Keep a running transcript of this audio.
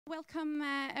Welcome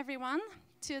everyone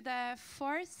to the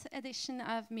fourth edition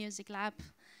of MusicLab.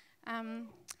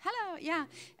 Hello, yeah.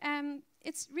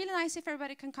 It's really nice if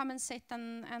everybody can come and sit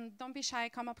and don't be shy,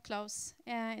 come up close.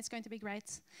 It's going to be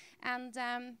great. And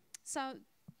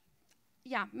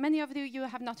yeah, many of you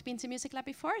have not been to MusicLab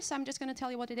before, so I'm just going to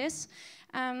tell you what it is.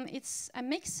 It's a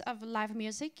mix of live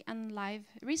music and live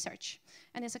research.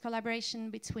 And it's a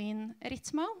collaboration between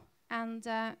RITMO and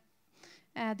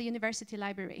the University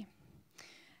Library.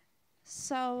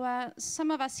 So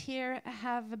some of us here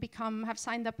have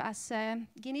signed up as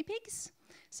guinea pigs.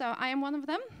 So I am one of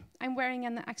them. I'm wearing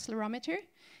an accelerometer.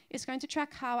 It's going to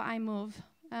track how I move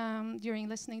during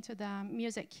listening to the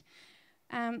music.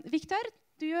 Víctor,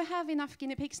 do you have enough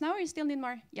guinea pigs now, or you still need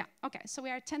more? Yeah, okay. So we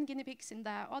are 10 guinea pigs in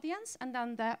the audience, and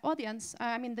then the audience,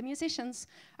 the musicians,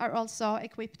 are also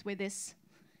equipped with these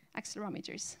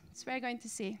accelerometers. So we're going to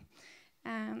see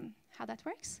how that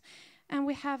works. And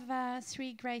we have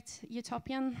three great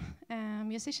Utopian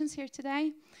musicians here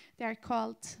today. They are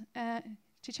called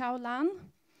Qichao Lan,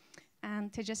 and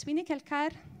Tejaswinee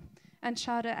Kelkar, and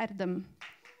Çağrı Erdem.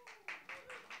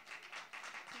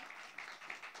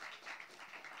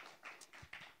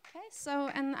 Okay, so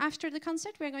and after the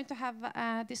concert, we're going to have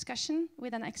a discussion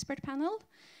with an expert panel,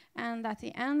 and at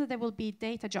the end there will be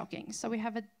data jockeying. So we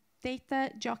have a data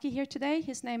jockey here today.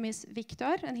 His name is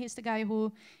Víctor, and he's the guy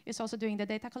who is also doing the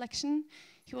data collection.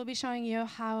 He will be showing you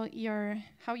how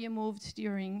you moved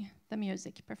during the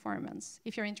music performance,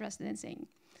 if you're interested in seeing.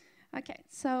 Okay,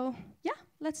 so yeah,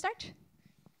 let's start.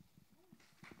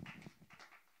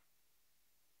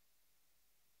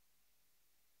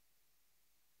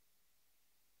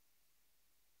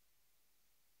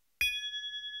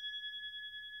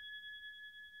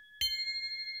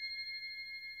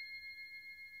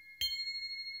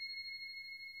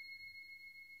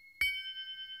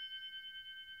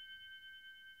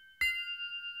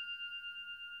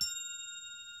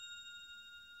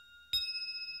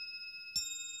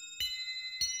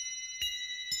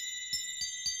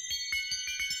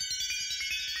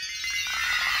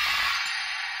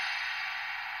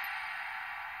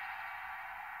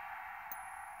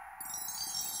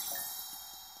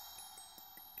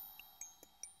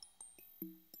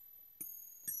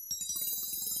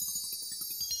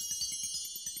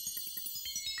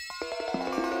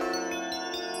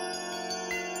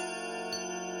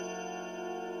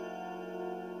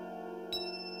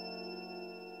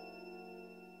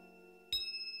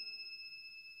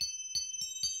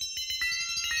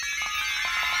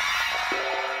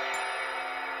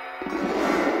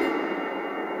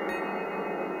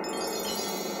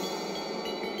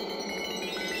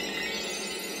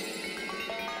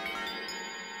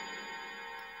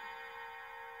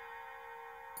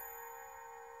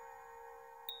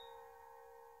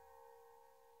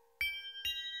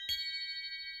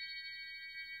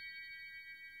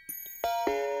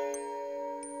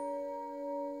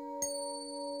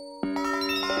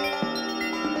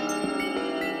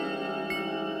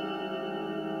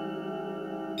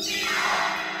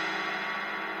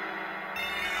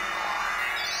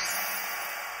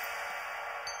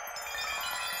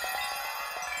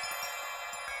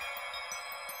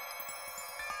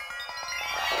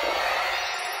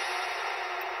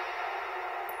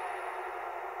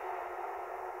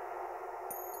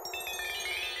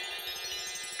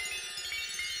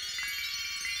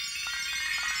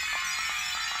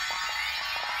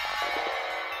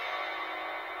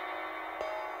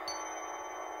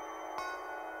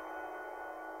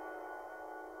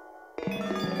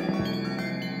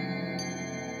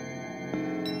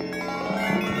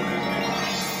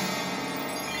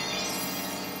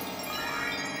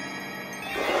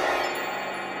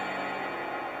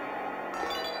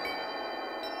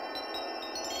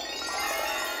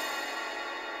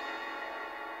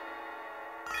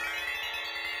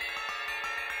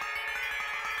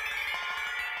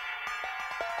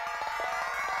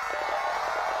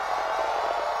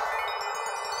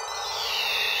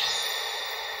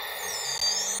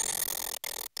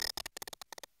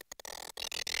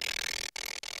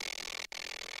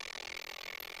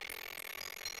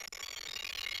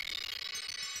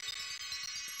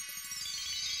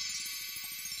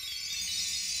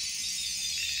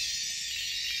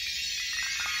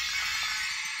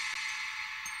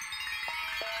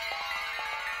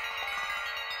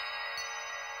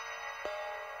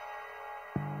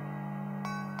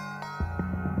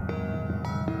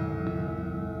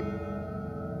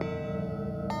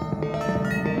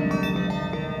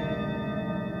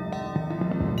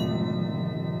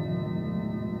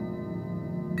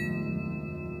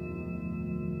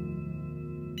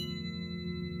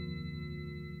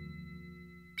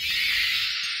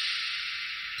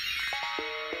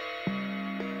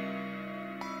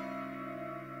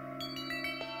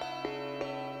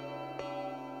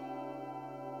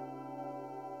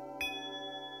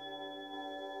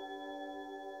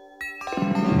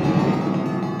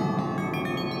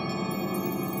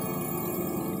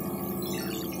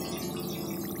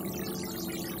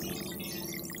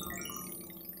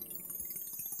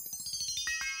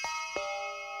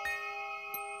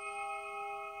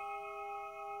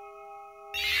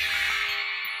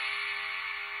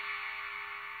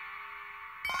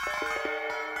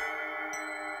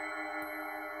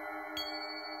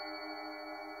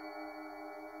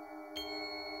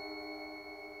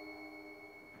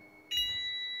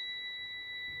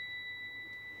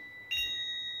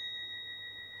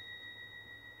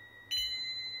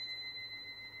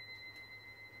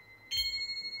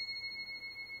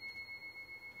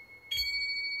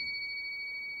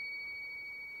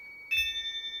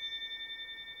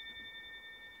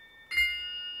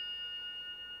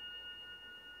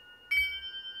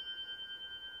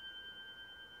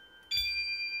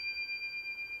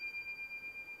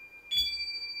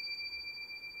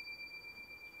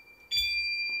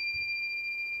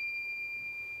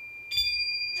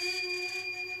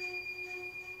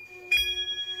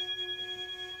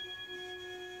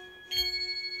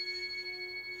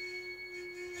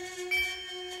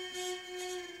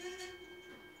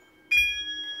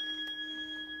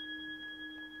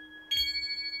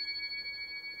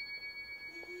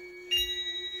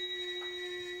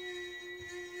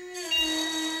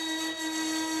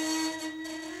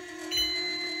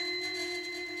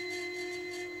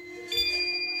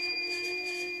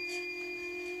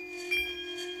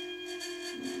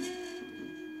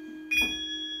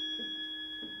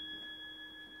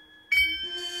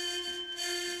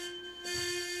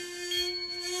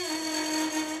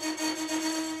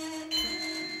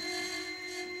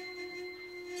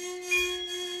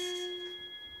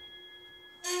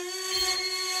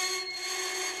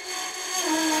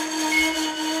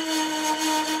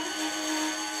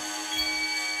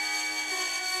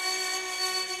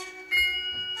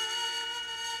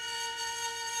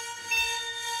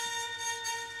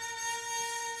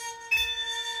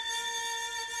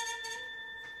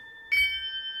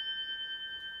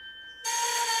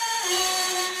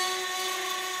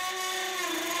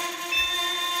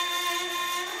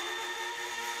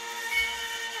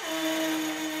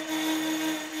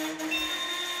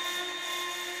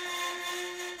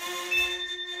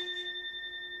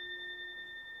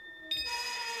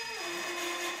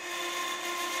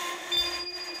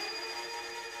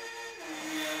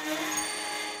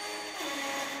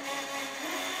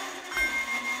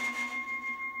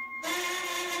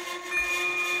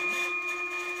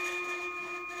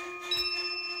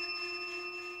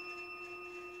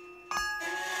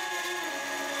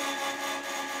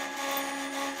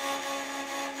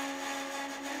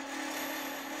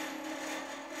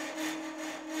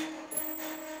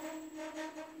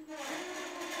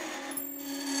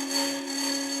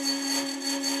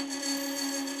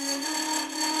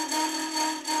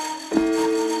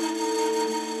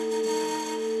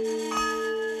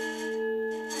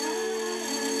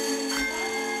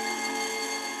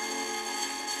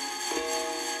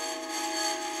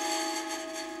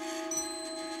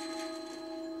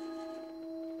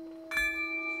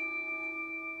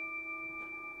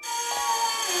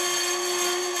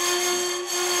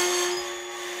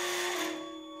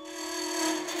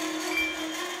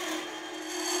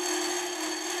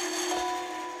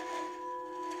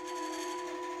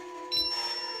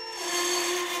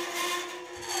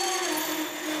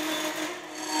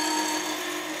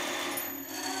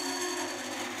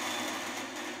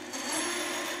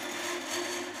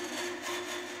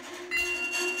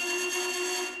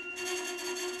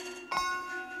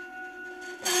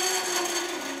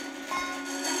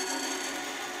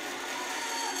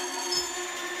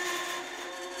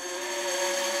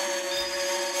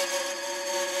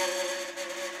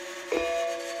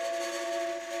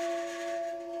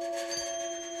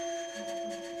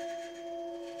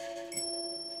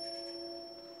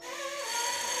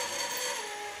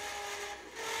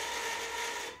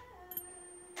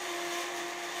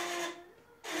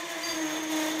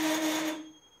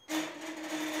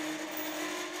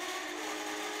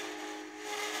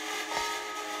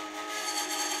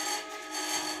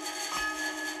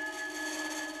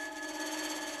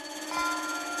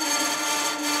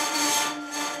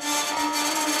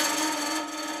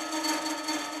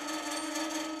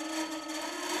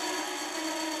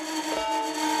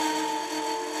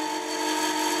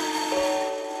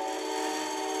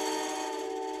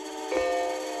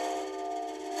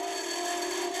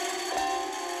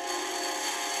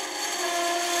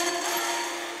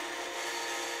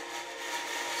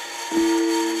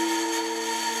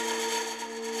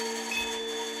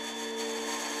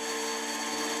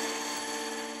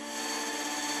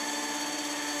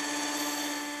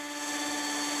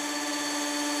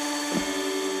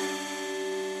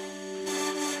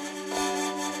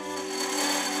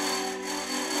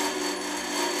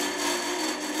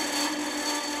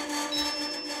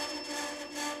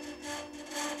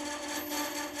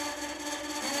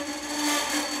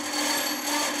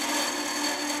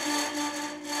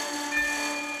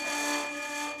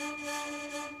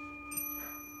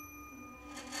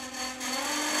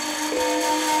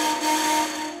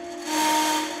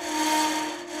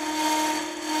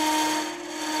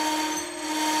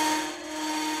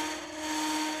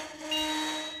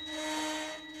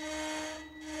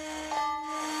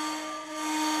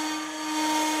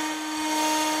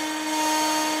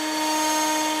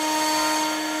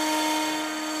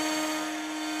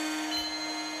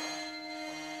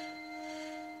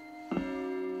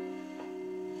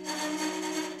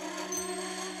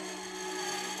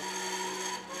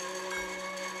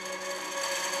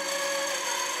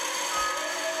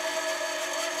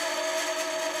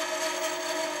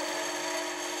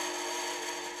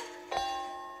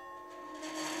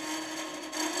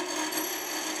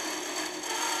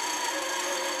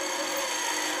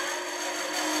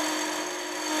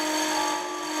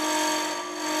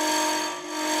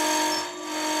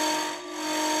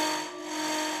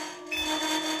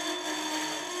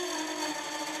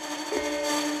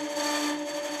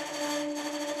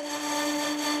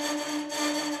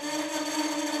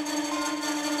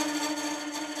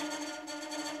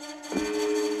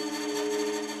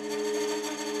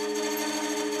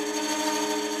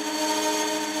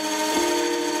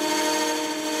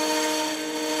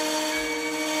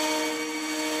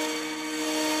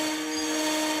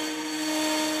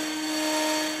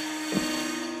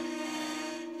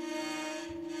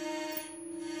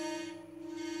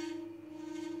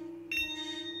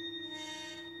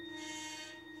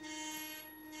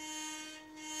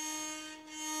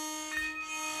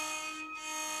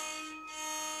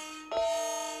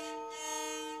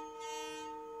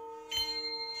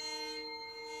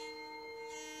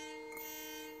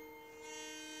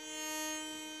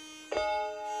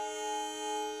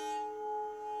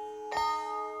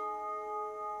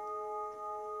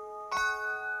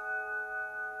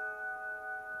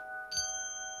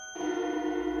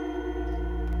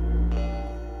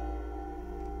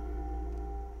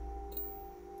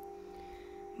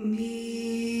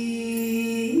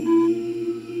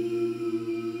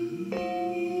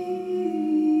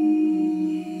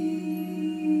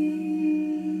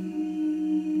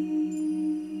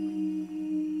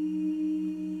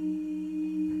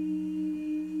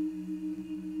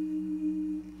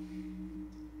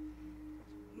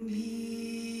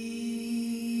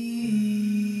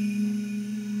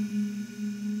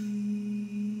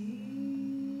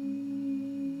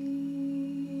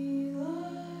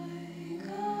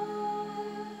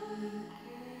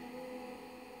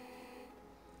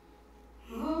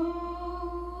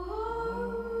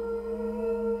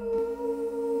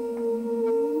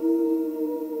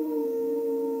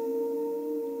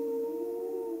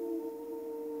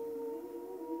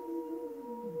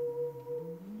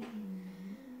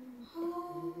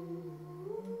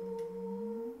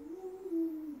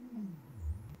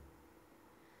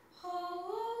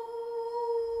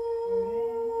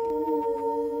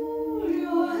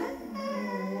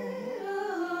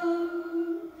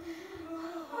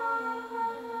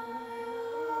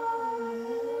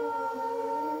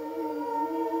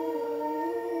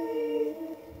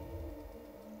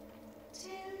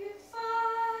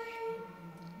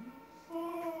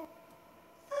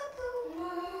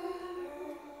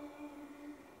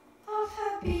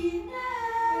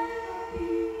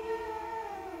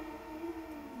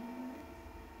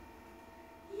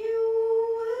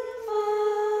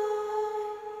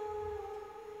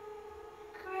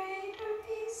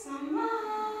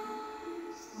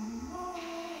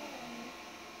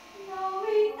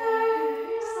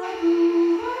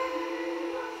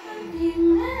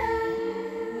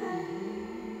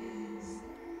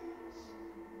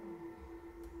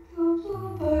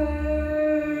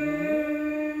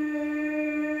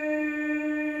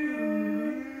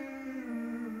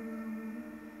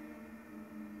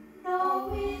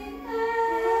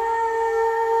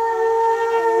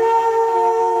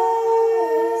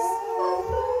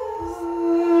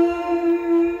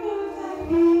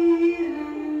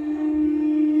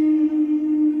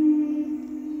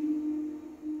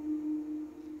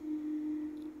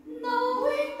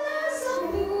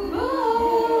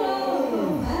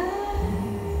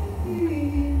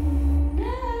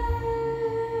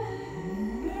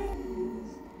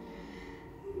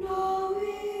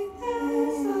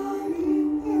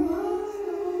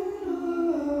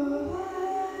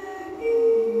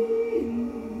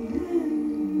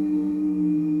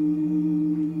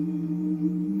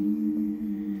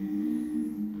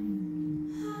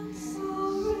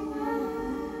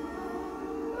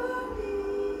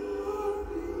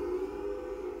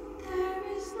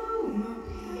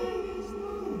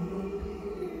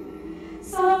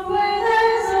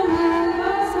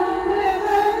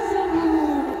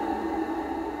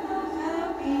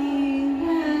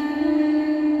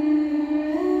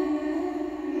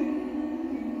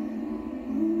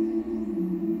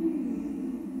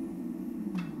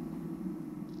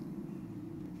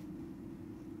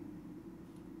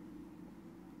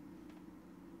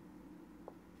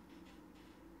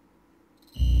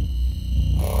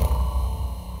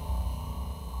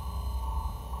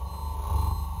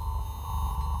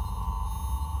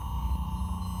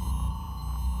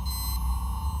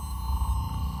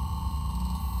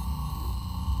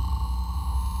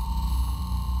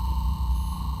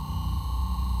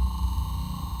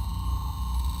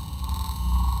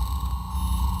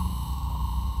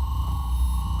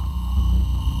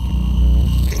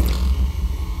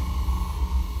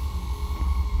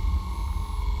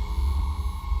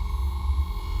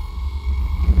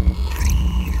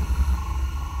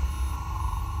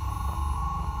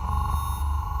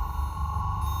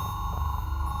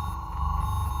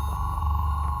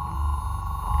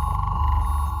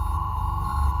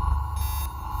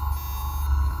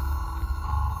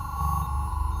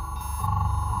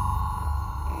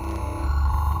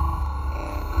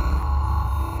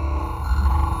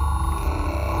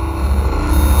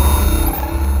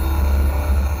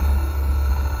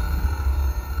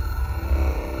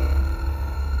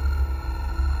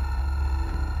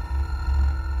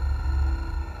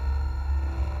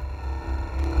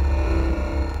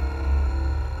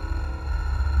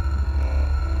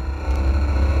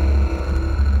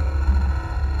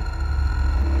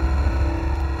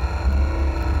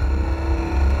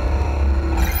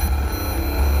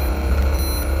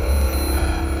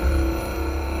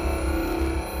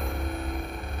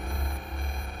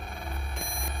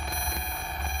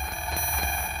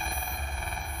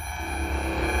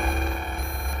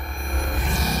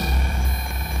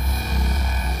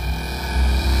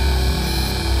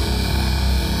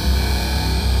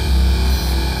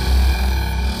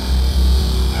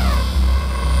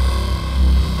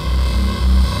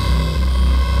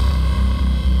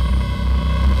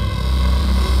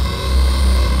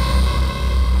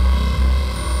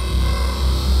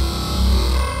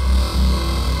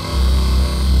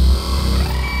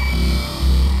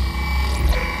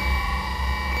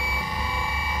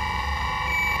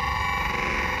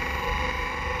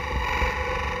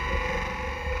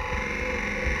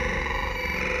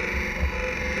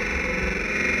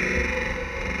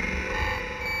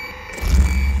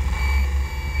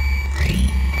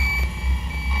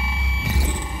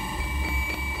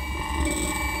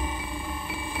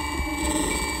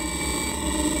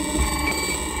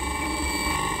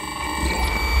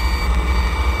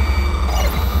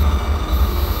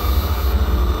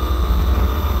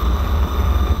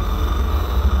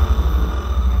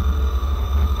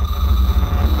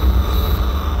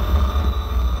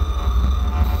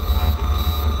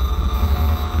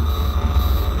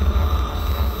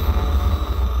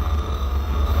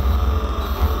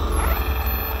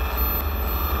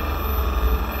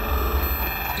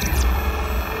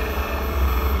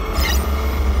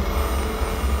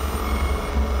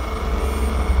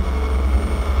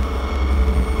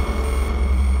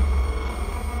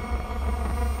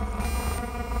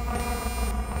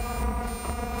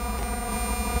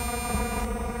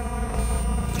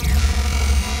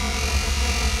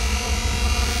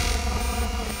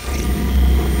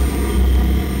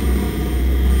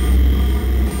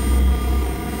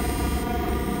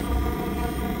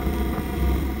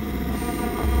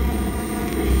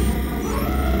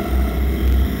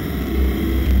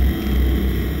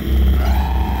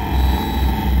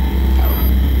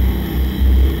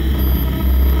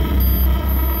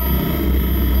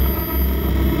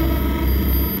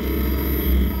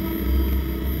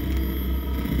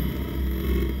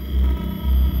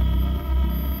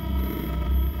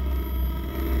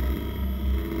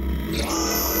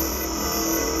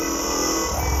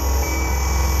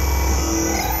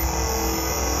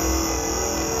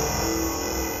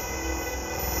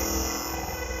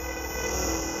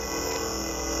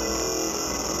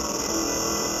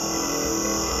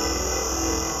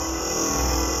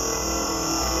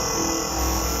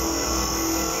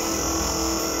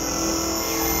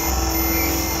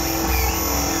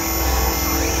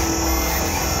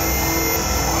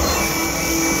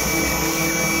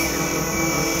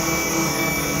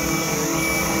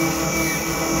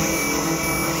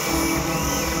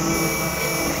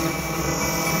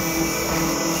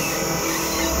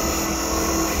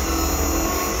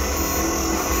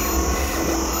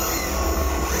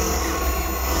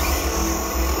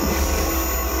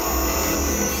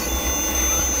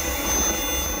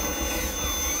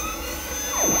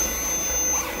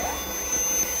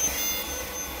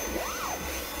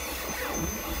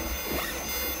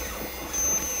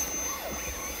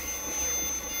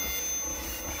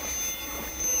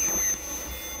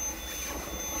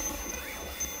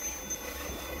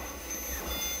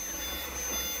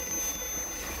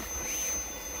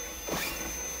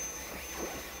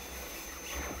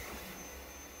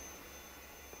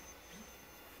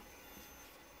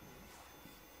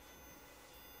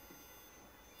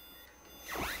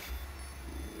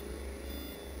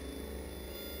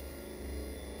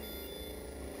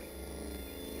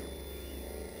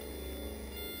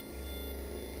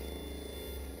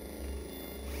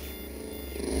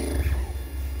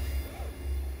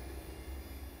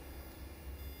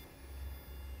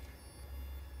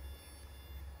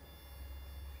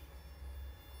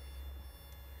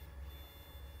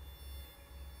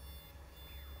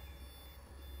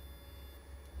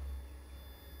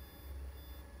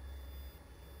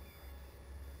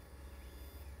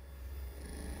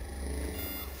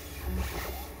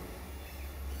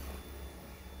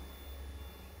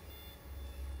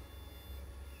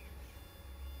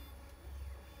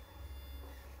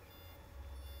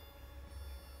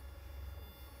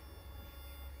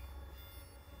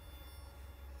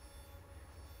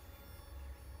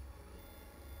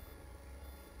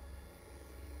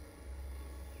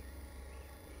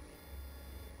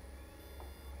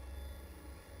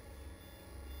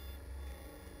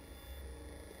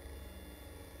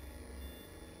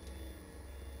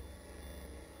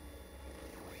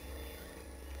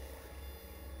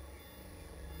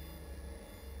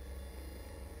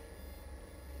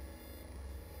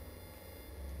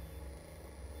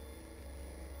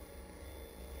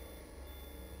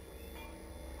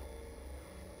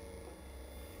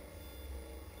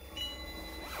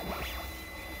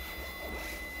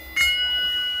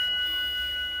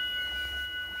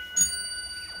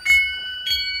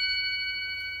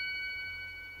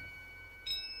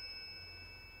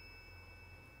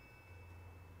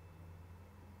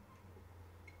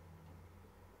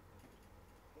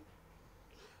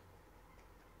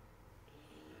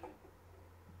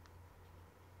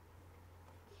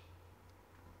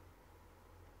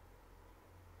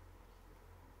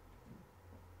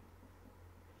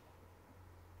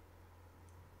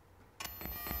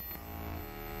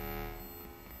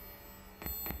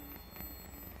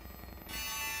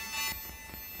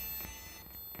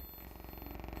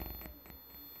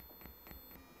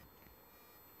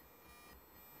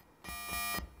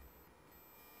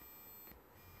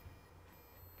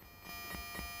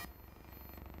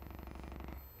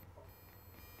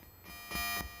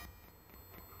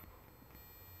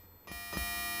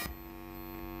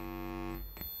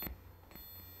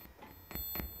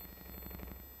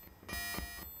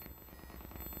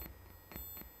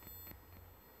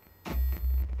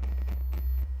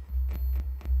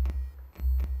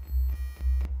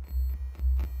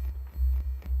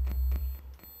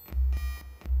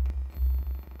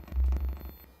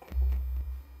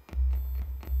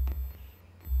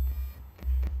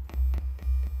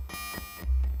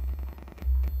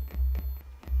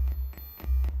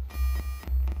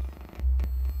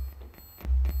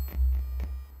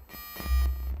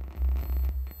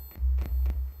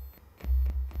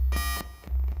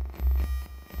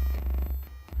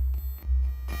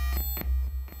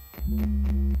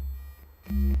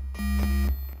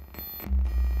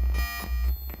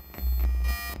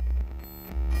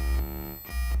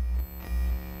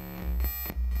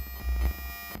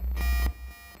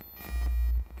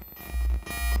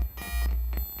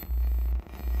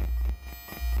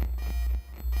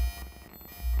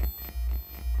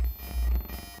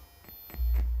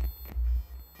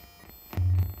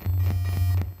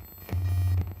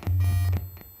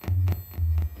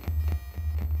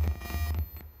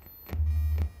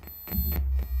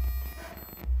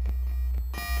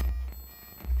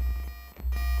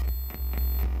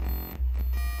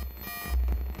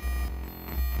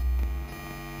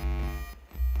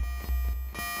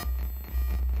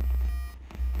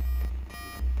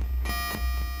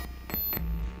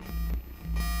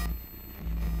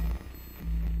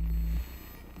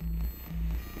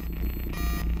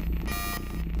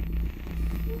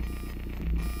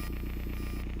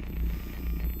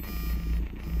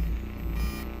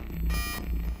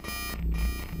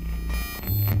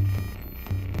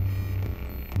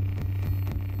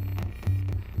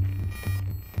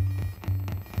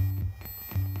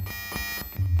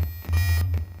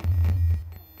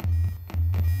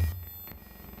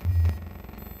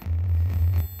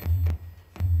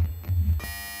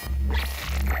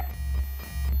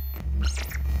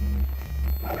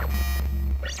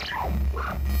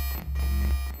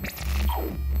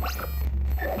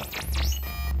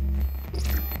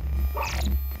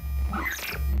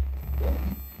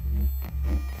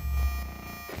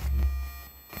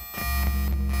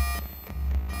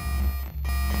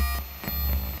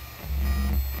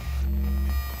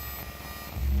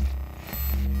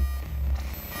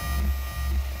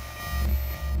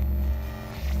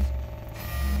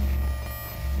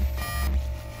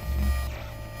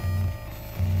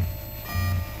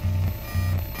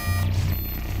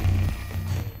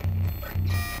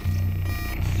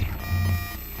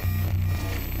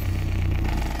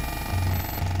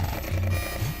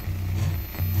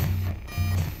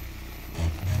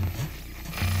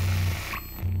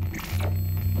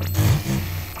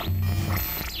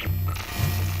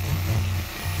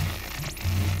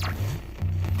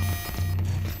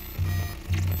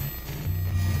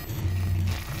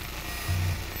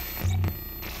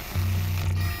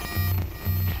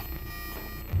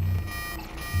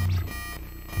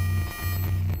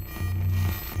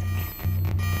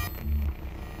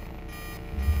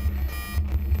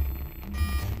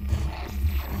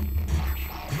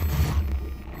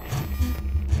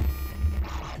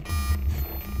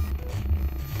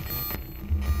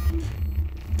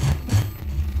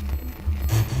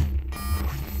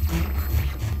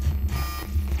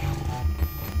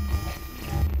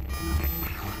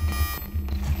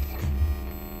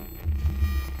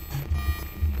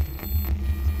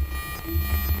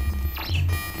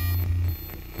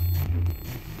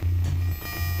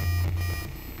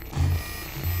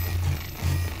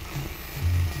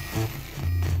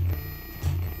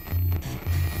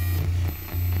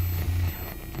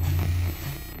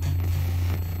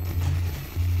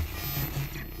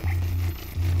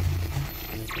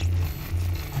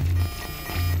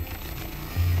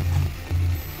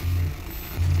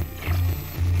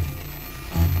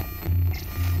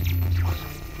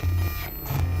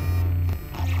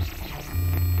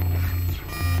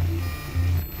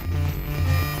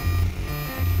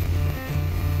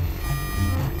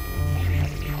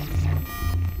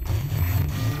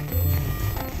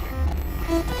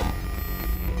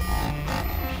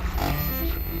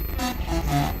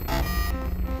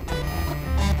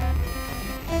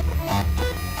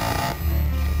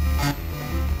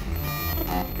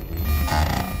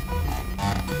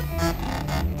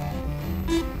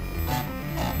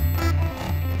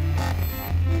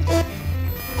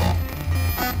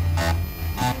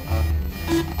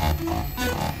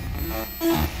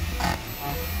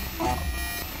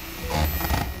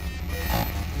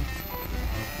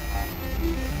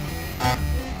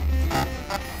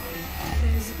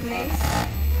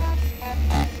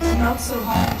 not so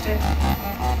haunted,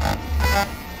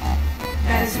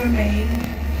 has remained,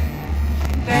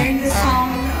 bearing the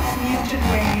sound of muted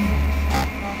rain,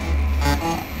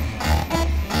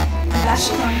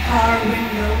 flashing on car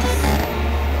windows,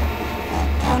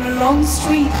 on a long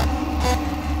street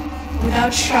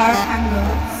without sharp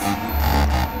angles,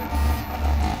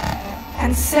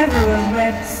 and several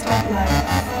red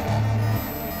stoplights.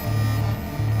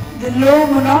 The low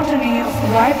monotony of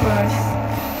wipers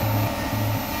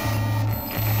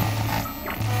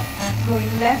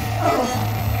going left up,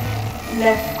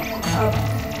 left up,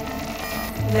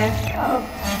 left up.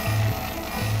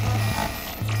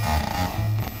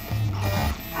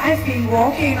 I've been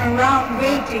walking around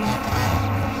waiting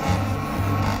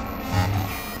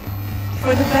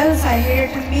For the bells I hear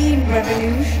to mean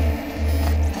revolution,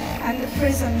 and the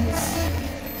prisons,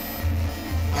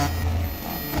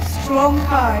 strong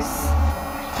hearts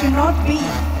to not be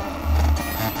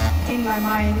in my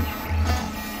mind,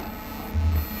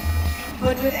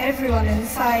 but with everyone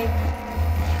inside,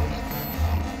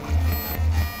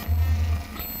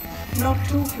 not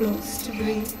too close to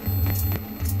breathe.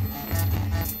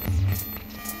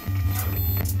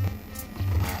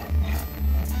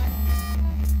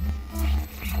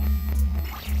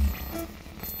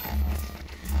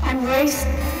 I'm raised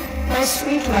by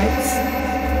streetlights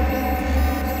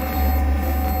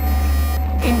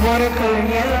in watercolor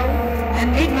yellow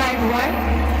and midnight white.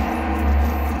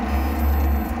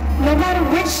 No matter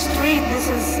which street this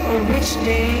is, or which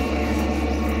day,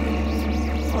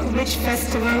 or which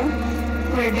festival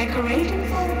we're decorating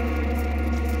for,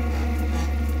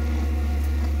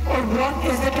 or what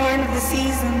is the turn of the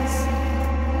seasons,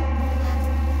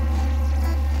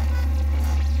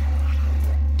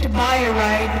 to buy a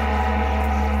ride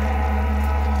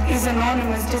is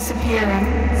anonymous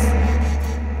disappearance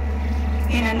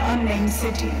in an unnamed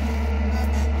city.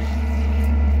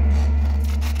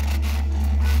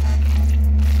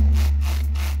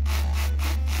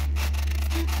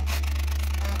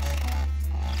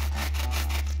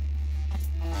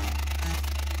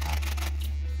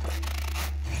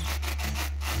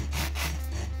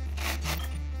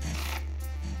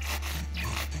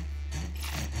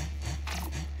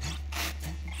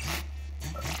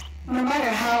 No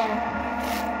matter how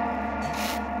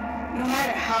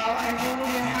I hold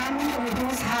your hand, or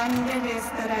whose hand it is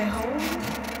that I hold,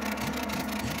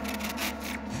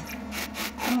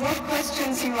 and what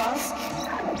questions you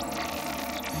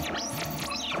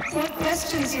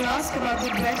ask about the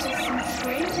dredges and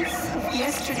trails of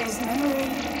yesterday's memory.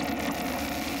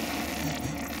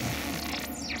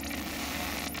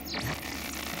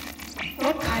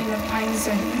 What kind of pines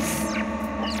are these?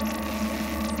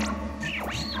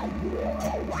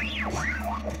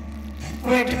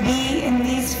 Where to be in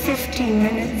these 15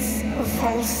 minutes of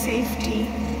false safety.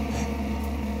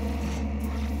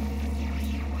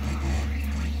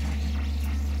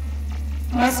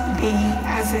 Must be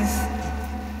as is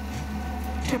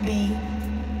to be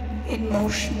in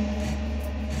motion.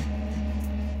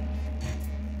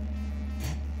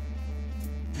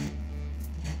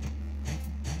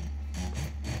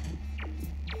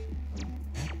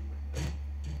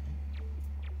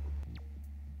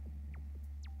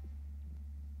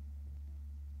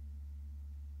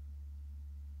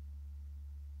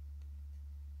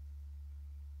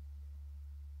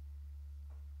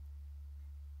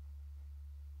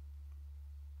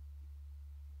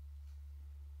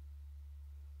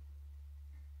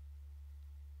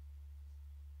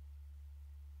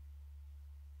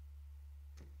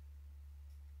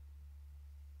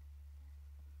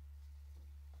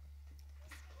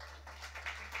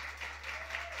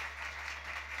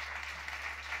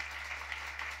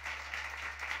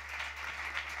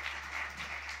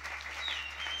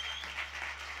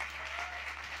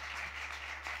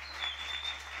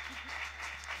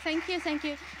 Thank you, thank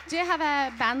you. Do you have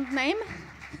a band name?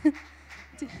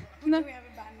 No? Do we have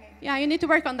a band name? Yeah, you need to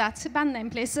work on that. Band name,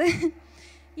 please.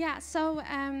 Yeah, so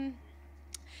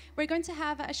we're going to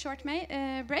have a short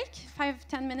break,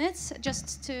 5-10 minutes,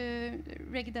 just to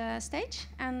rig the stage.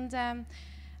 And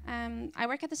I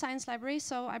work at the Science Library,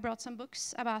 so I brought some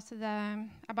books about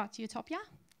Utopia.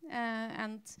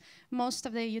 And most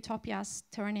of the utopias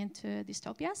turn into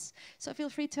dystopias. So feel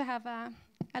free to have a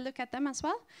look at them as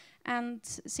well. And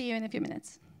see you in a few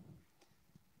minutes.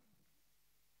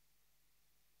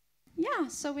 Yeah,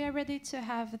 so we are ready to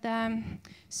have the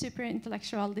super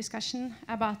intellectual discussion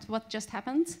about what just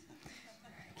happened.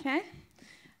 Okay.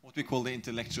 What we call the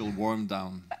intellectual warm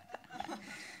down.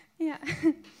 Yeah.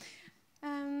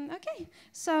 Okay.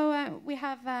 So we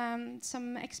have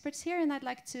some experts here, and I'd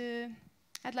like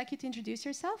you to introduce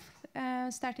yourself,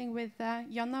 starting with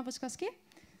Jonna Vuoskoski.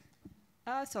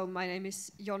 So my name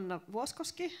is Jonna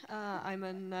Vuoskoski. I'm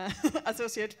an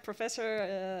associate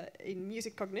professor in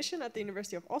music cognition at the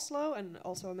University of Oslo, and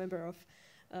also a member of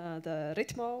the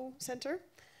RITMO Centre.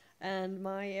 And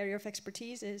my area of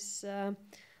expertise is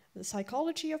the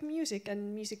psychology of music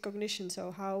and music cognition,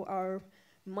 so how our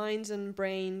minds and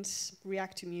brains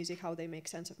react to music, how they make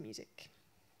sense of music.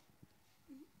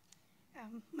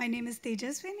 My name is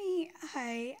Tejaswinee.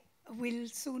 I will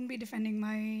soon be defending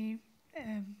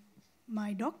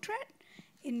my doctorate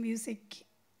in music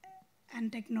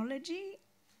and technology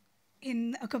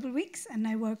in a couple of weeks, and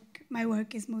my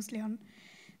work is mostly on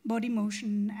body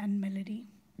motion and melody.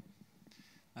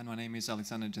 And my name is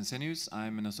Alexander Jensenius.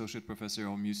 I'm an associate professor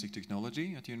of music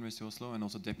technology at University of Oslo and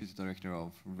also deputy director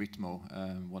of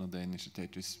RITMO, one of the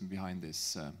initiators behind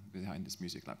this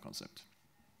MusicLab concept.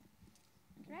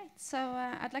 Great. So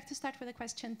I'd like to start with a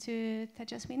question to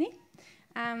Tejaswinee.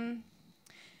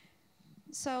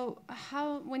 So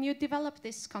when you developed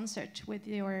this concert with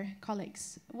your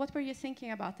colleagues, what were you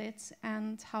thinking about it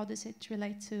and how does it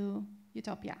relate to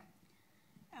Utopia?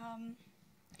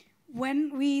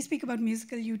 When we speak about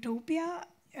musical utopia,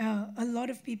 a lot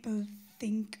of people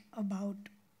think about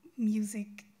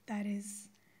music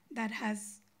that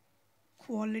has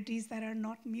qualities that are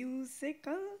not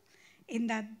musical, in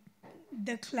that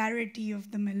the clarity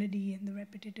of the melody and the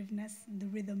repetitiveness and the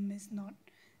rhythm is not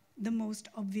the most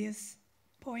obvious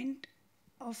point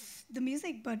of the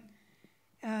music, but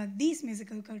these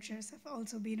musical cultures have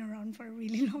also been around for a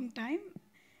really long time.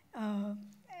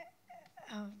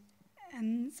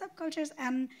 And subcultures,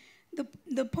 and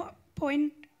the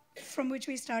point from which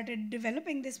we started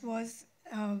developing this was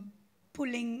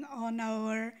pulling on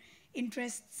our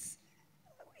interests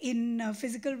in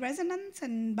physical resonance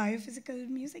and biophysical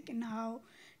music, and how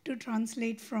to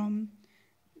translate from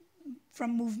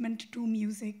movement to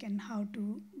music, and how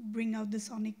to bring out the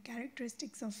sonic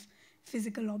characteristics of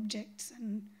physical objects,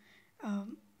 and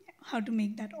how to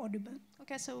make that audible.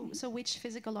 Okay, so which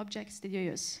physical objects did you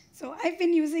use? So I've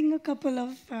been using a couple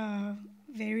of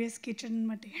various kitchen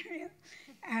material,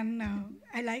 and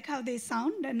I like how they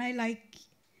sound, and I like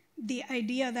the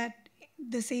idea that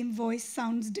the same voice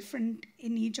sounds different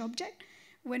in each object.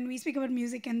 When we speak about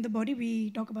music and the body,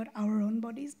 we talk about our own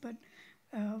bodies, but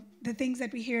the things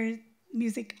that we hear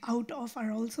music out of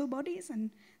are also bodies,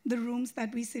 and the rooms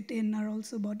that we sit in are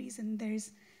also bodies, and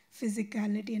there's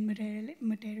physicality and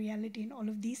materiality in all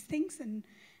of these things, and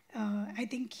I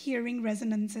think hearing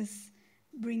resonances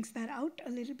brings that out a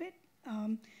little bit.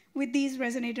 With these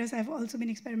resonators, I've also been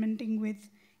experimenting with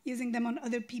using them on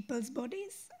other people's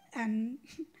bodies and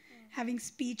having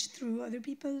speech through other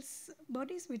people's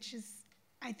bodies, which is,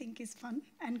 I think, is fun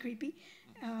and creepy.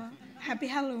 Happy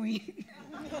Halloween.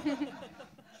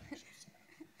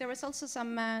 There was also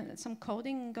some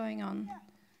coding going on. Yeah.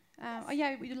 Oh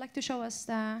yeah, would you like to show us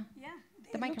the They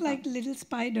look microphone? like little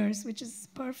spiders, which is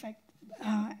perfect.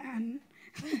 And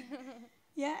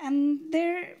yeah, and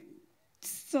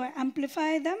so I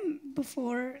amplify them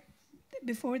before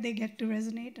they get to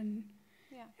resonate, and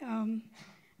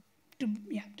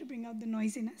to bring out the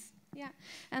noisiness. Yeah,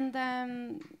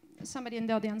 and somebody in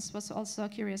the audience was also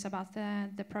curious about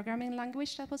the programming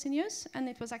language that was in use, and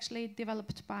it was actually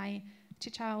developed by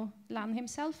Qichao Lan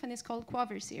himself, and it's called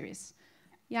Quover series.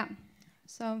 Yeah,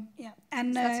 so yeah,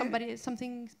 and is that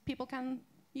something people can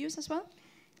use as well?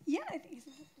 Yeah, I think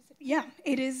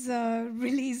it is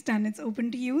released and it's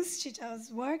open to use. Qichao's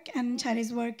work and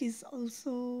Çağrı's work is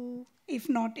also, if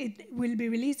not, it will be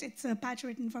released. It's a patch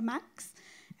written for Macs,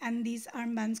 and these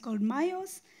armbands called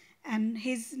Mayos, and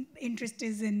his interest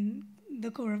is in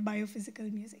the core of biophysical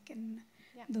music, and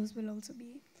those will also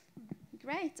be.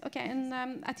 Great. Okay, and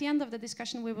at the end of the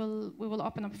discussion, we will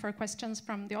open up for questions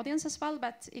from the audience as well.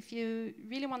 But if you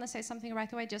really want to say something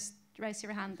right away, just raise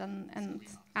your hand and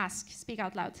speak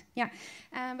out loud. Yeah.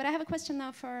 But I have a question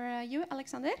now for you,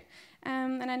 Alexander.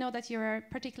 And I know that you're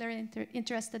particularly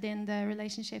interested in the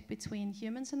relationship between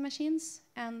humans and machines.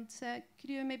 And could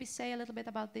you maybe say a little bit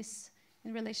about this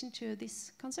in relation to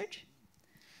this concert?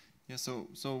 Yeah,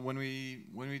 so when we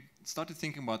started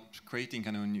thinking about creating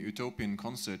kind of an utopian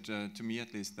concert, to me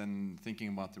at least, then thinking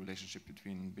about the relationship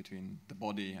between the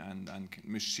body and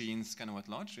machines kind of at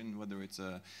large, and whether it's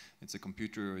a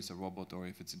computer or it's a robot or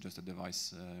if it's just a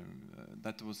device,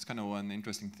 that was kind of an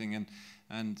interesting thing.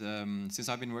 And since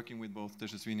I've been working with both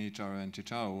Tejaswinee, Çağrı, and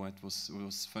Qichao, it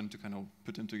was fun to kind of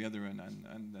put them together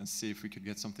and see if we could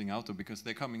get something out of, because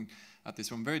they're coming at this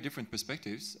from very different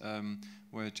perspectives,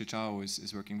 where Qichao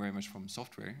is working very much from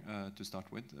software to start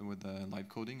with live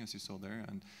coding, as you saw there,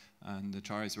 and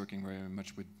Çağrı is working very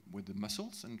much with the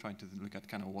muscles and trying to look at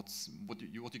kind of what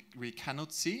you really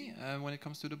cannot see when it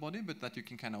comes to the body, but that you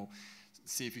can kind of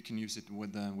see if you can use it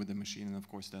with the machine, and of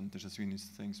course then Tejaswinee's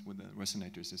things with the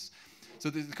resonators is. So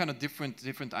there's kind of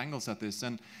different angles at this,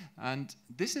 and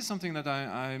this is something that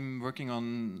I'm working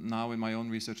on now in my own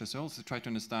research as well, to try to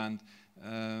understand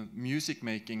music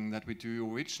making that we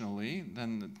do originally,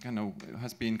 then kind of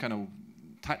has been kind of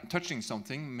touching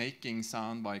something, making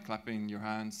sound by clapping your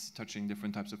hands, touching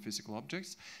different types of physical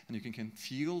objects, and you can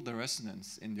feel the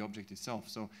resonance in the object itself.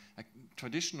 So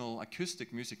traditional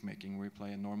acoustic music making, where you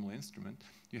play a normal instrument,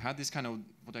 you had this kind of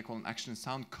what I call an action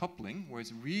sound coupling, where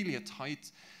it's really a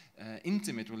tight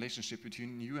intimate relationship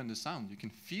between you and the sound. You can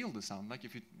feel the sound, like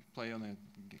if you play on a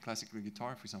classical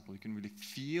guitar, for example, you can really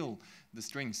feel the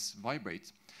strings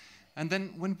vibrate. And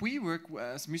then when we work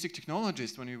as music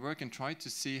technologists, when we work and try to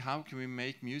see how can we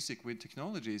make music with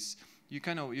technologies, you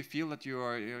feel that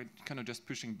you're kind of just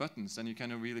pushing buttons, and you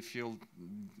kind of really feel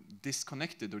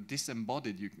disconnected or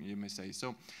disembodied, you may say.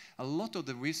 So a lot of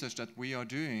the research that we are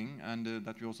doing, and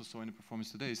that we also saw in the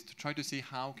performance today, is to try to see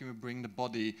how can we bring the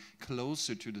body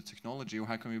closer to the technology, or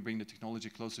how can we bring the technology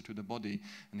closer to the body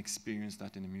and experience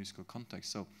that in a musical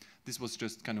context. So this was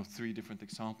just kind of 3 different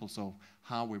examples of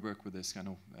how we work with this kind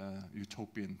of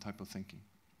utopian type of thinking.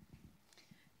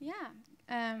 Yeah.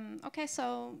 Okay,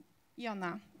 so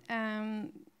Jonna,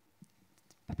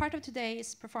 a part of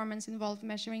today's performance involved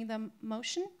measuring the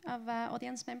motion of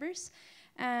audience members.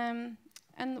 And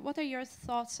what are your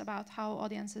thoughts about how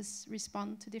audiences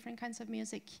respond to different kinds of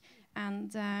music,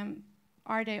 and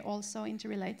are they also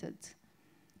interrelated?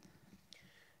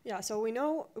 Yeah, so we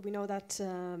know that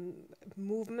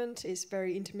movement is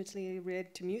very intimately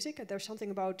related to music, and there's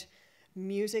something about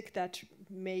music that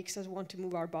makes us want to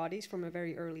move our bodies from a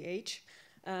very early age.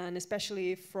 And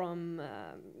especially from,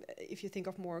 if you think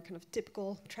of more kind of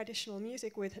typical traditional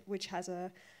music which has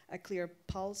a clear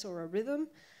pulse or a rhythm,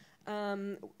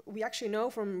 we actually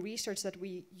know from research that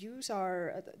we use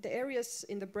the areas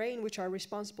in the brain which are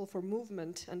responsible for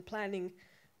movement and planning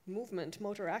movement,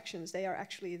 motor actions. They are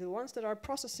actually the ones that are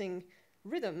processing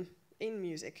rhythm in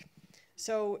music.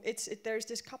 So there's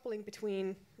this coupling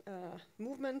between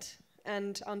movement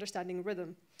and understanding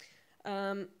rhythm.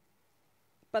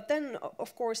 But then,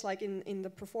 of course, like in the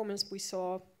performance we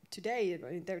saw today,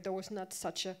 there was not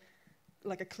such a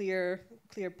clear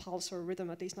pulse or rhythm,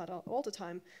 at least not all the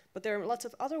time. But there are lots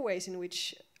of other ways in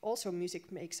which also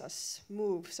music makes us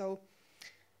move. So,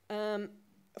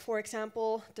 for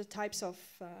example, the types of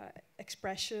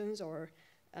expressions or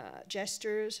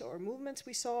gestures or movements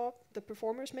we saw the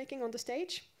performers making on the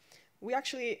stage, we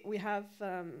have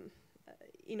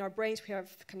in our brains we have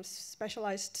kind of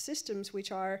specialized systems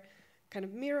which are kind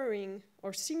of mirroring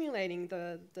or simulating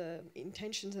the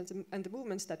intentions and the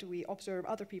movements that we observe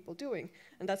other people doing.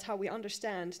 And that's how we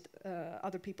understand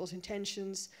other people's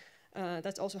intentions.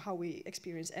 That's also how we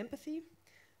experience empathy.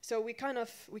 So we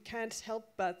can't help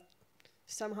but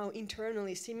somehow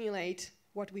internally simulate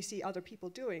what we see other people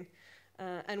doing.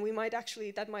 And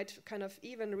that might kind of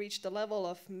even reach the level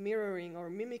of mirroring or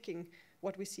mimicking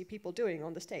what we see people doing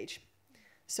on the stage.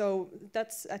 So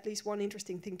that's at least one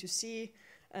interesting thing to see.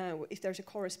 If there's a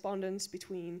correspondence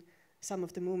between some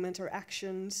of the movements or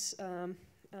actions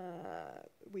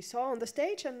we saw on the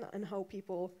stage and how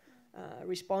people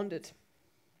responded.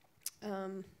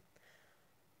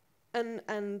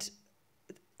 And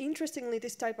interestingly,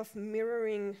 this type of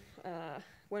mirroring,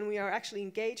 when we are actually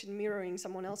engaged in mirroring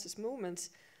someone else's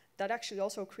movements, that actually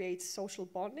also creates social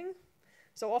bonding.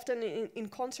 So often in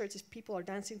concerts, if people are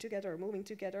dancing together or moving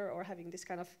together or having this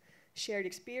kind of shared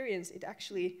experience, it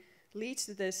actually leads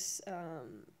to this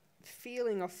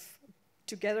feeling of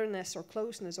togetherness or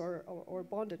closeness or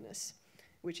bondedness,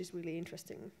 which is really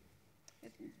interesting.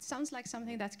 It sounds like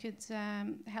something that could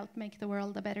help make the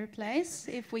world a better place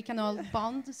if we can all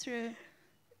bond through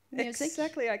music.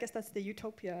 Exactly, I guess that's the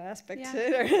utopia aspect.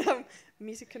 Yeah.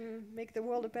 Music can make the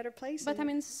world a better place. But I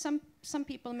mean, some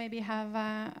people maybe have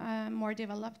a more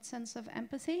developed sense of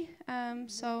empathy.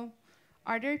 So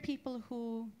are there people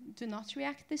who do not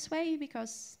react this way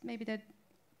because maybe they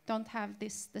don't have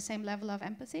the same level of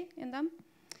empathy in them?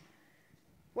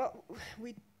 Well,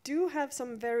 we do have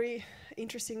some very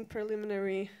interesting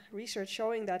preliminary research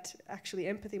showing that actually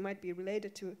empathy might be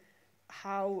related to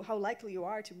how likely you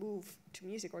are to move to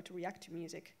music or to react to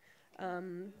music.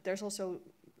 There's also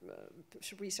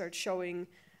research showing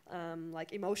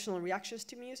like emotional reactions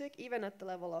to music, even at the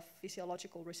level of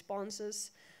physiological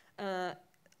responses,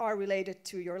 are related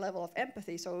to your level of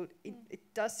empathy. So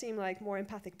it does seem like more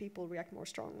empathic people react more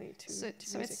strongly to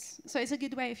music. So it's a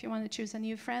good way if you want to choose a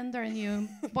new friend or a new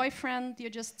boyfriend.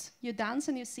 You dance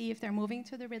and you see if they're moving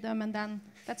to the rhythm, and then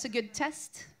that's a good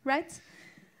test, right?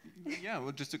 Yeah,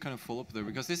 well, just to kind of follow up there,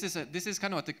 because this is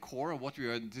kind of at the core of what we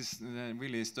are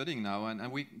really studying now, and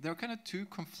there are kind of two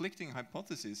conflicting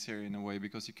hypotheses here in a way,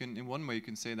 because in one way you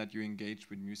can say that you engage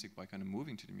with music by kind of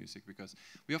moving to the music, because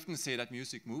we often say that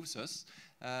music moves us.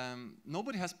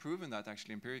 Nobody has proven that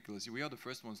actually empirically. So we are the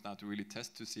first ones now to really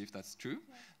test to see if that's true.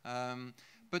 Yeah.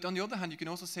 But on the other hand, you can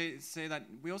also say that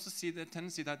we also see the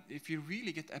tendency that if you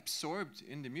really get absorbed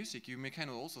in the music, you may kind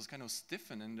of also kind of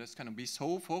stiffen and just kind of be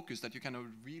so focused that you kind of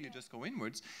really just go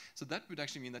inwards. So that would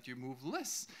actually mean that you move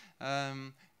less.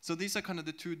 So these are kind of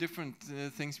the two different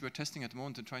things we're testing at the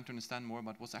moment and trying to understand more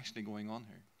about what's actually going on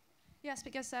here. Yes,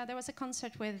 because there was a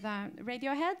concert with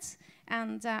Radiohead,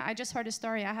 and I just heard a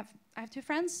story. I have two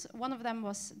friends. One of them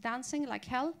was dancing like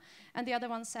hell, and the other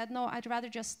one said, "No, I'd rather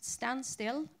just stand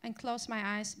still and close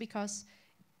my eyes, because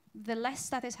the less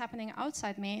that is happening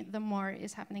outside me, the more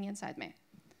is happening inside me."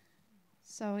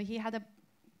 So he had a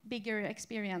bigger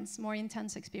experience, more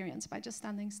intense experience by just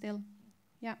standing still.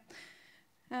 Yeah.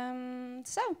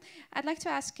 So I'd like to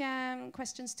ask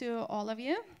questions to all of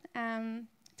you.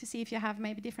 To see if you have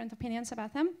maybe different opinions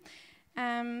about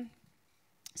them.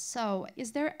 So,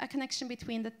 is there a connection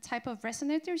between the type of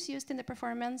resonators used in the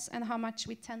performance and how much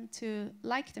we tend to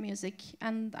like the music?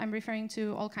 And I'm referring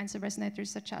to all kinds of resonators,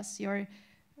 such as your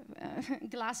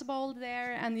glass bowl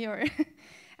there, and your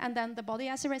and then the body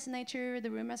as a resonator,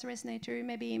 the room as a resonator.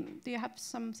 Maybe do you have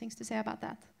some things to say about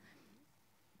that?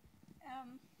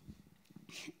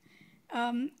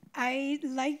 I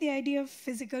like the idea of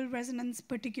physical resonance,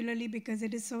 particularly because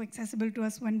it is so accessible to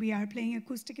us when we are playing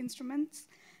acoustic instruments,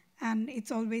 and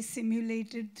it's always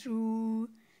simulated through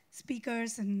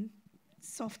speakers and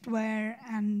software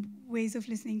and ways of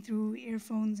listening through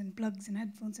earphones and plugs and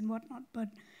headphones and whatnot. But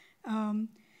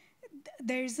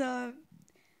there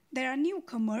are new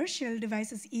commercial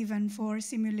devices even for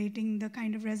simulating the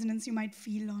kind of resonance you might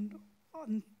feel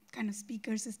on kind of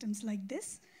speaker systems like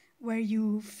this, where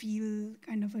you feel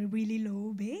kind of a really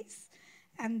low bass.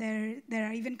 And there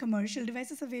are even commercial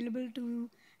devices available to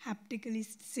haptically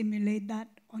simulate that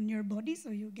on your body,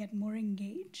 so you get more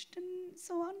engaged and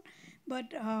so on.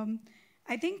 But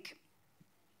I think,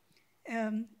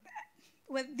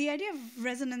 well, the idea of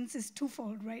resonance is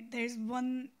twofold, right? There's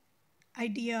one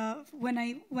idea, when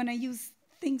I use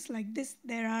things like this,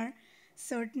 there are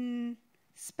certain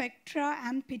spectra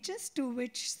and pitches to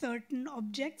which certain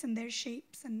objects and their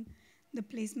shapes and the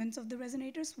placements of the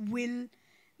resonators will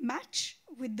match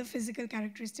with the physical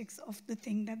characteristics of the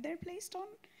thing that they're placed on,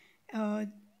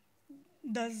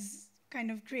 thus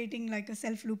kind of creating like a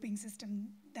self-looping system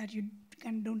that you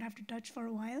kind of don't have to touch for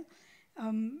a while,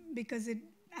 because it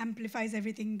amplifies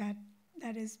everything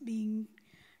that is being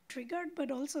triggered.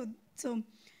 But also, so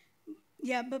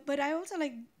yeah, but I also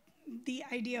like the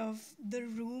idea of the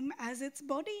room as its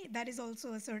body. That is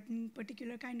also a certain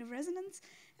particular kind of resonance.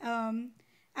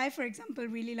 I, for example,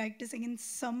 really like to sing in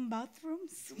some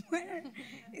bathrooms where,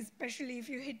 especially if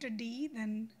you hit a D,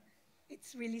 then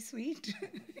it's really sweet.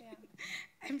 Yeah.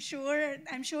 I'm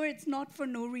sure it's not for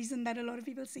no reason that a lot of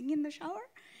people sing in the shower.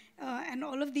 And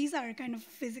all of these are kind of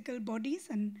physical bodies.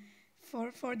 And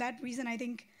for that reason, I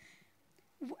think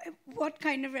what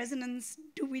kind of resonance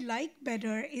do we like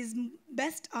better is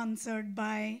best answered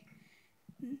by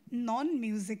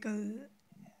non-musical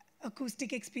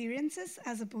acoustic experiences,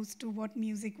 as opposed to what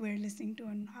music we're listening to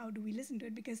and how do we listen to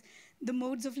it, because the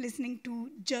modes of listening to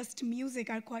just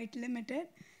music are quite limited,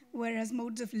 whereas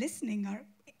modes of listening are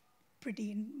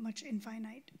pretty much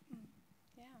infinite.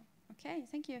 Yeah, okay,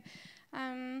 thank you.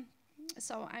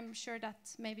 So I'm sure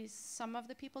that maybe some of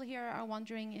the people here are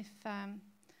wondering if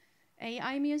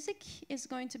AI music is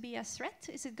going to be a threat.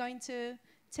 Is it going to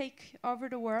take over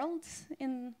the world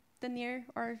in the near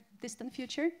or distant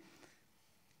future?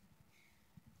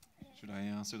 Should I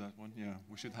answer that one? Yeah,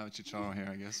 we should have Qichao here,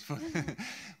 I guess,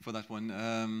 for that one.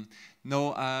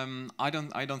 No, I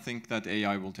don't think that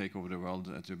AI will take over the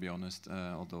world, to be honest.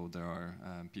 Although there are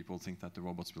people think that the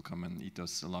robots will come and eat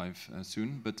us alive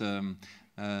soon. But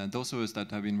those of us that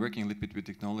have been working a little bit with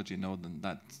technology know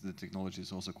that the technology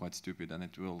is also quite stupid, and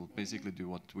it will basically do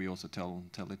what we also tell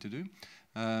it to do.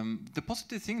 The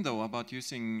positive thing, though, about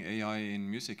using AI in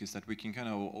music is that we can kind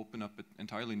of open up an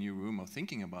entirely new room of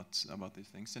thinking about these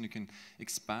things, and you can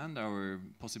expand our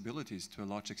possibilities to a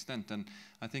large extent. And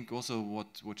I think also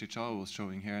what Qichao was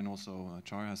showing here, and also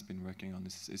Çağrı has been working on,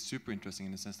 is super interesting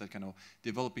in the sense that kind of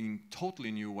developing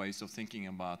totally new ways of thinking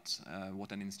about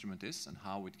what an instrument is and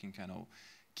how it can kind of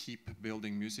keep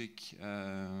building music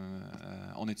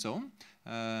on its own,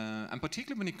 and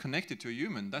particularly when you connect it to a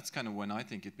human, that's kind of when I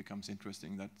think it becomes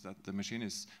interesting. That the machine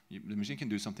can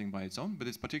do something by its own, but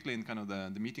it's particularly in kind of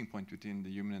the meeting point between the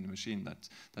human and the machine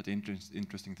that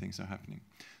interesting things are happening.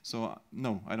 So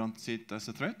no, I don't see it as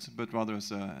a threat, but rather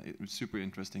as a super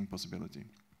interesting possibility.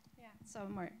 Yeah, so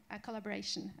more a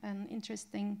collaboration, an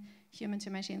interesting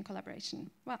human-to-machine collaboration.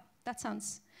 Well, that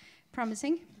sounds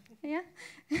promising. Yeah.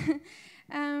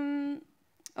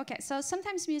 Okay, so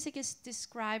sometimes music is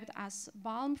described as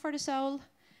balm for the soul,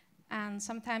 and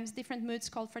sometimes different moods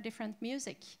call for different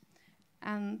music.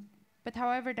 But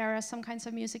however, there are some kinds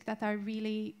of music that are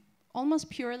really almost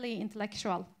purely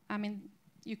intellectual. I mean,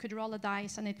 you could roll a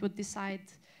dice and it would decide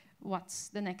what's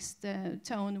the next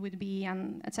tone would be,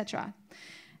 and etc.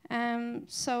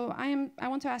 So I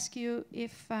want to ask you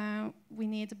if we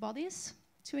need bodies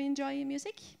to enjoy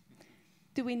music.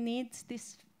 Do we need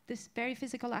this very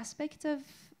physical aspect of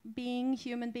being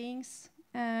human beings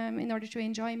in order to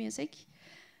enjoy music?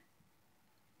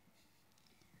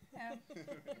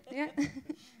 Yeah,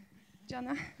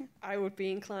 Jonna. I would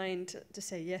be inclined to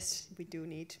say yes, we do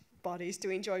need bodies to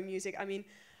enjoy music. I mean,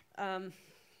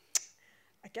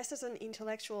 I guess as an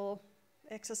intellectual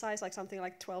exercise, like something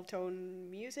like 12-tone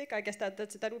music, I guess that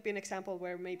would be an example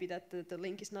where maybe that the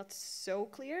link is not so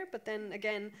clear. But then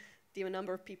again, the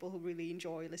number of people who really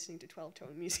enjoy listening to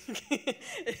 12-tone music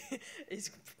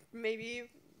is maybe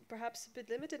perhaps a bit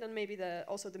limited, and maybe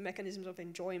also the mechanisms of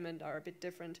enjoyment are a bit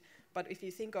different. But if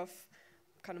you think of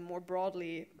kind of more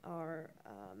broadly our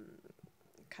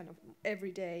kind of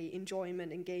everyday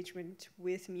enjoyment, engagement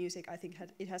with music, I think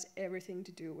it has everything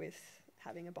to do with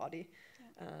having a body.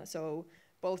 Yeah. So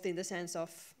both in the sense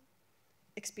of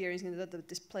experiencing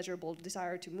this pleasurable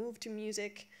desire to move to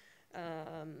music,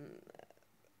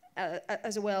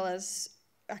 as well as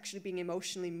actually being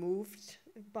emotionally moved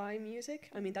by music.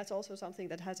 I mean, that's also something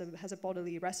that has a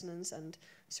bodily resonance and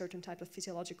certain type of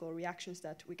physiological reactions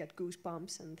that we get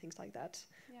goosebumps and things like that,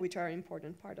 yeah, which are an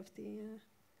important part of the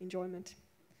enjoyment.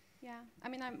 Yeah, I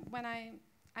mean,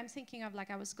 I'm thinking of,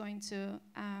 like, I was going to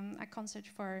a concert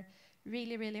for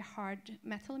really, really hard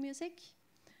metal music,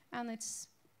 and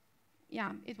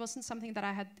it wasn't something that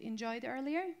I had enjoyed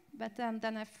earlier, but then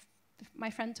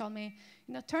my friend told me,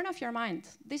 turn off your mind.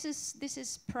 This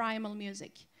is primal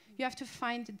music. You have to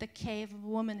find the cave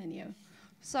woman in you.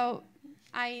 So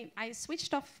I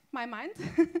switched off my mind,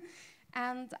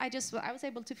 and I was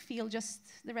able to feel just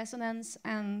the resonance,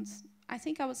 and I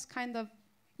think I was kind of,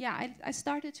 I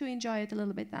started to enjoy it a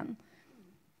little bit then.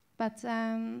 But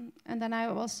and then I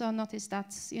also noticed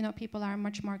that people are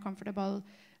much more comfortable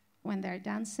when they're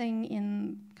dancing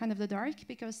in kind of the dark,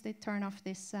 because they turn off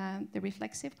this the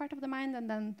reflexive part of the mind and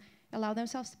then allow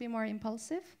themselves to be more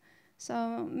impulsive.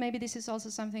 So maybe this is also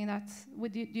something that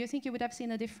do you think you would have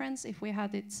seen a difference if we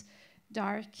had it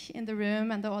dark in the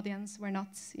room and the audience were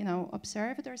not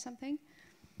observed or something?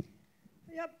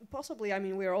 Yeah, possibly. I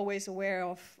mean, we're always aware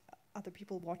of other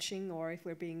people watching, or if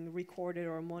we're being recorded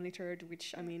or monitored,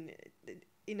 which, I mean, it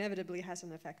inevitably has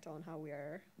an effect on how we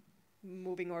are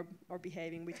moving or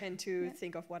behaving. We tend to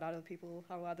think of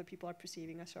how other people are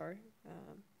perceiving us, or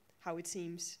how it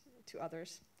seems to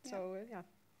others. Yeah. So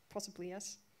possibly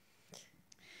yes.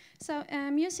 So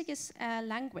music is a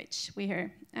language, we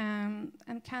hear, and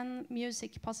can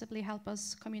music possibly help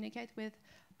us communicate with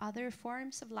other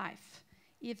forms of life,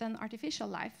 even artificial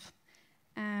life?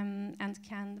 And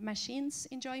can machines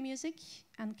enjoy music?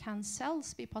 And can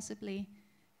cells be possibly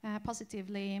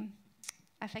positively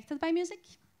affected by music?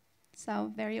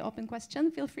 So, very open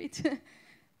question. Feel free to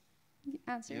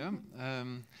answer. Yeah.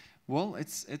 Well,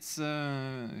 it's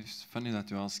funny that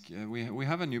you ask. We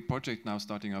have a new project now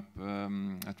starting up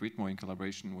at RITMO in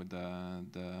collaboration with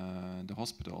the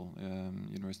hospital,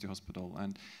 University Hospital,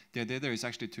 and the idea there is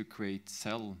actually to create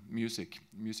cell music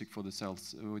for the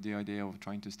cells, with the idea of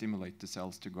trying to stimulate the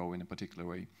cells to go in a particular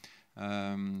way.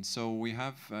 So we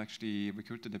have actually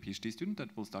recruited a PhD student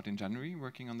that will start in January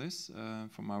working on this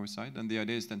from our side, and the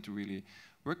idea is then to really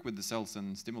work with the cells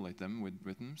and stimulate them with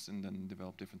rhythms, and then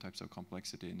develop different types of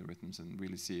complexity in the rhythms, and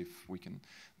really see if we can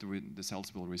the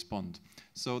cells will respond.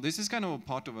 So this is kind of a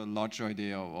part of a larger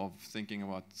idea of thinking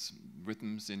about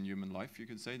rhythms in human life, you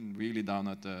could say, and really down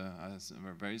at a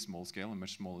very small scale, a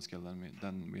much smaller scale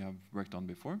than we have worked on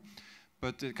before.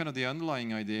 But kind of the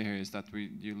underlying idea here is that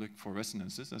you look for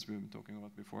resonances, as we were talking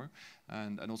about before,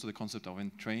 and also the concept of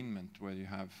entrainment, where you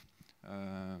have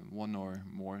one or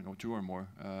more, or two or more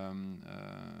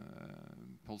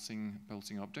pulsing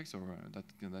objects, or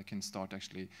that can start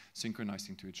actually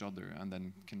synchronizing to each other, and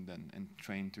then can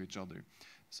entrain to each other.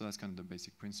 So that's kind of the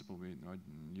basic principle we are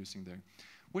using there,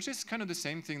 which is kind of the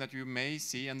same thing that you may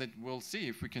see, and that we'll see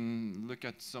if we can look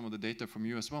at some of the data from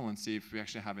you as well, and see if we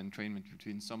actually have entrainment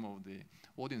between some of the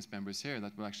audience members here,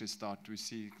 that will actually start to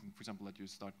see, for example, that you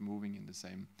start moving in the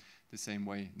same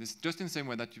way. This just in the same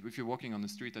way that if you're walking on the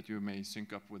street, that you may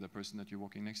sync up with the person that you're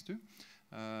walking next to,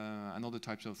 and other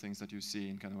types of things that you see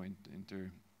in kind of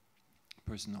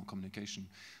interpersonal communication.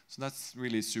 So that's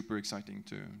really super exciting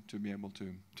to be able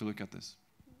to look at this.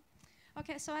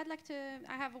 Okay, so I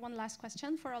have one last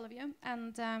question for all of you.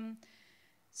 And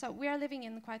so we are living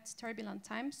in quite turbulent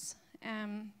times.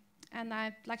 And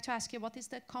I'd like to ask you, what is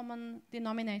the common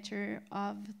denominator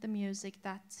of the music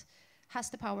that has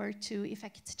the power to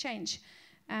effect change?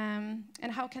 And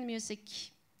how can music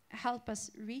help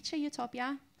us reach a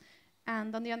utopia?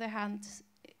 And on the other hand,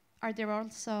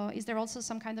 is there also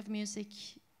some kind of music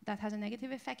that has a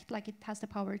negative effect, like it has the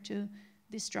power to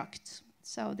destruct.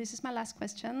 So this is my last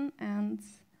question, and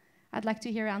I'd like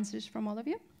to hear answers from all of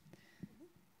you.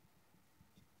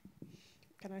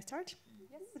 Can I start?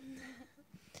 Yes.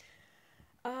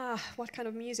 What kind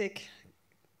of music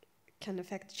can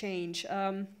affect change?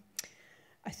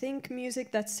 I think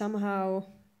music that somehow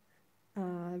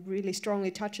really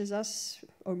strongly touches us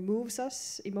or moves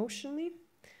us emotionally.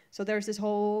 So there's this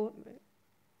whole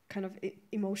kind of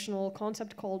emotional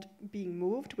concept called being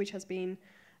moved, which has been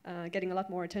getting a lot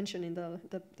more attention in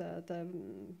the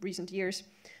recent years.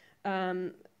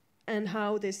 And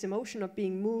how this emotion of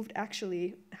being moved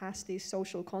actually has these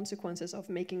social consequences of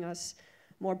making us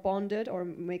more bonded, or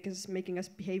making us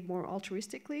behave more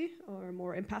altruistically or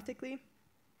more empathically.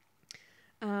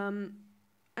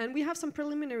 And we have some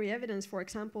preliminary evidence, for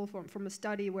example, from a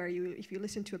study where if you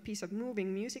listen to a piece of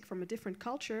moving music from a different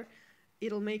culture,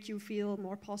 it'll make you feel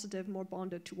more positive, more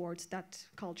bonded towards that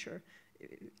culture,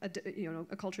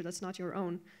 a culture that's not your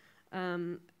own.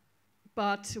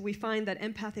 But we find that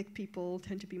empathic people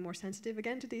tend to be more sensitive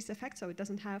again to these effects, so it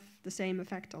doesn't have the same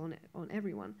effect on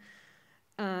everyone.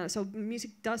 So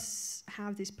music does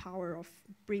have this power of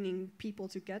bringing people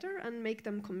together and make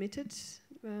them committed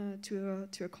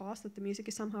to a cause that the music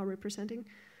is somehow representing.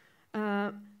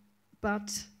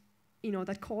 But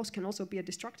that cause can also be a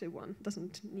destructive one. It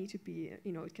doesn't need to be,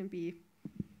 it can be,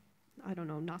 I don't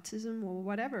know, Nazism or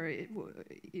whatever.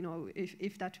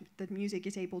 If that music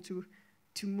is able to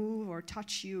move or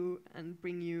touch you and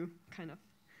bring you kind of,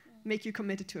 make you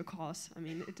committed to a cause. I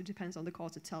mean, it depends on the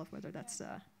cause itself, whether that's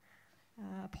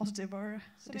positive or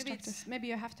destructive. Maybe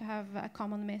you have to have a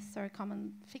common myth or a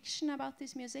common fiction about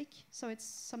this music, so it's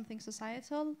something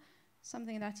societal,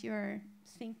 something that you're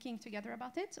thinking together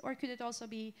about it, or could it also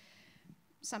be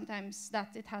sometimes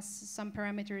that it has some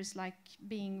parameters like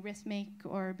being rhythmic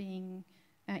or being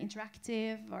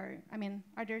interactive, or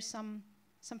are there some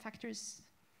factors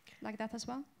like that as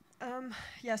well?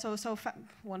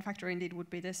 One factor indeed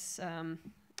would be this.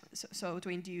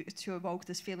 To evoke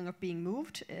this feeling of being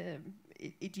moved,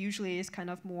 it usually is kind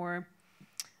of more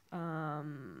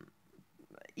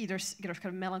either kind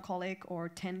of melancholic or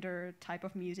tender type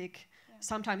of music. Yeah.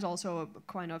 Sometimes also a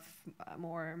kind of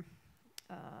more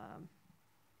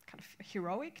kind of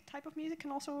heroic type of music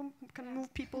can also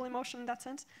move people emotion in that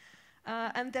sense.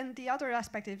 And then the other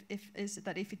aspect is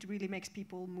that if it really makes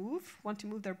people want to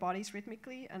move their bodies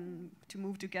rhythmically and to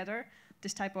move together,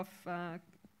 this type of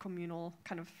communal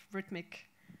kind of rhythmic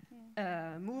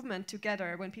movement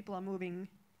together, when people are moving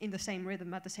in the same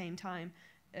rhythm at the same time,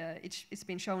 it's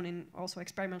been shown in also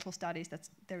experimental studies that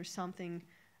there's something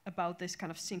about this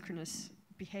kind of synchronous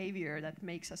behavior that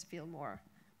makes us feel more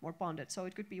bonded. So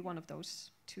it could be one of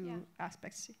those two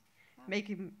aspects,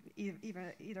 making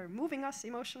either moving us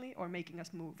emotionally or making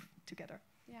us move together.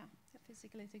 Yeah,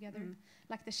 physically together,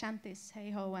 like the shanties, hey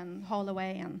ho and haul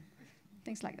away and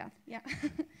things like that. Yeah.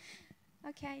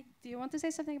 Okay, do you want to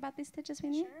say something about this,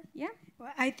 Tejaswinee? Sure. Yeah?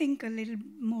 Well, I think a little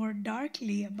more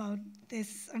darkly about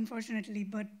this, unfortunately,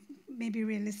 but maybe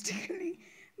realistically,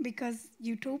 because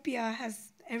Utopia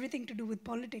has everything to do with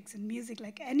politics and music,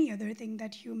 like any other thing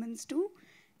that humans do,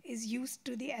 is used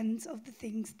to the ends of the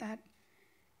things that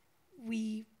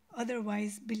we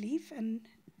otherwise believe. And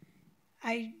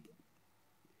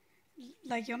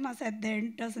like Jonna said, there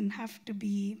doesn't have to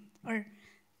be, or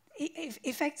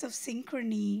effects of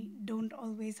synchrony don't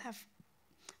always have,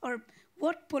 or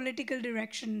what political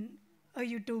direction a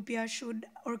utopia should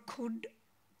or could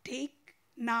take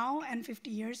now and 50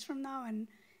 years from now and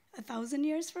 1,000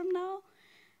 years from now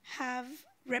have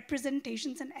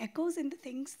representations and echoes in the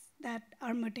things that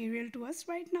are material to us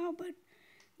right now, but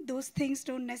those things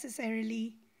don't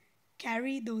necessarily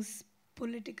carry those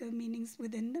political meanings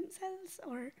within themselves,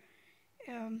 or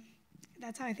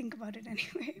that's how I think about it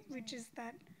anyway, which is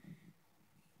that,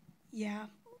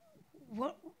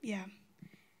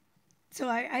 So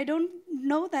I don't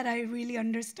know that I really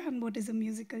understand what is a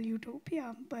musical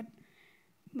utopia, but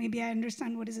maybe I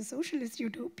understand what is a socialist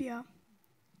utopia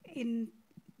in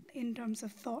terms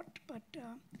of thought, but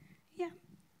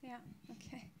Yeah,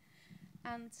 okay.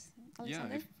 And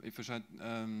Alexander? If I should,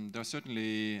 there are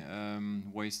certainly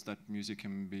ways that music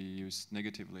can be used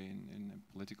negatively in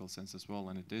a political sense as well,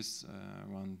 and it is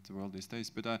around the world these days.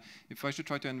 But if I should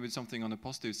try to end with something on the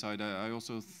positive side, I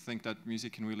also think that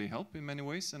music can really help in many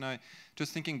ways. And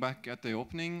just thinking back at the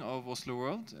opening of Oslo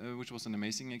World, which was an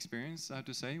amazing experience, I have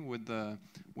to say, with the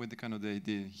kind of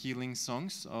the healing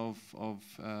songs of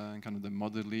kind of the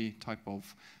motherly type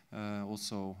of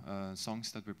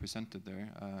songs that were presented there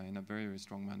in a very, very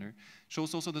strong manner.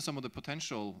 Shows also some of the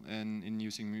potential in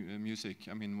using music.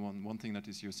 I mean, one thing that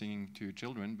is you're singing to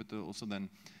children, but also then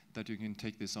that you can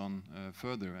take this on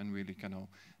further and really kind of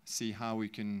see how we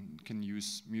can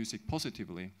use music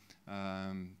positively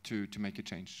to make a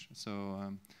change. So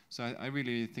I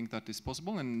really think that is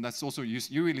possible, and that's also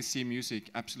you really see music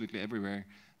absolutely everywhere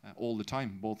all the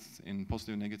time, both in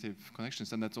positive and negative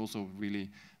connections, and that's also really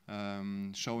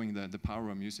showing the power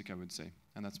of music, I would say,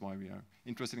 and that's why we are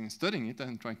interested in studying it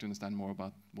and trying to understand more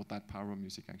about what that power of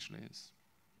music actually is.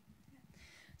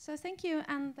 So thank you,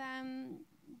 and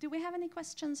do we have any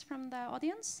questions from the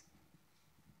audience?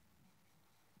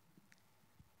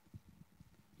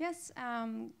 Yes,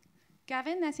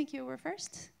 Gavin, I think you were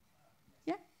first.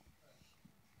 Yeah.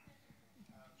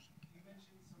 You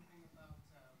mentioned something about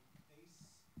bass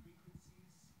frequencies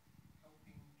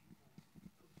helping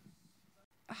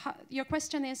people. Your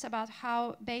question is about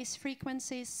how bass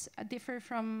frequencies differ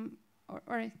from,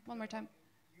 or one more time.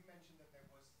 You mentioned that there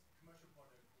was commercial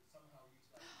product that somehow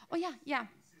utilized Oh yeah.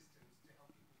 systems to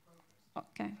help people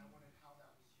focus. Okay. I wondered how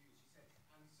that was used. You said,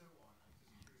 and so on.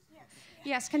 I'm just curious.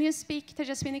 Yes, can you speak,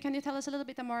 Tejaswinee, can you tell us a little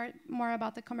bit more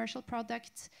about the commercial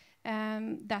product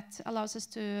that allows us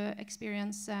to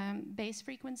experience bass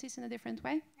frequencies in a different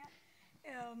way?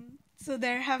 So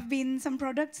there have been some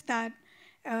products that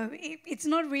it's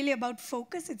not really about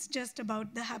focus, it's just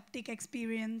about the haptic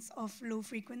experience of low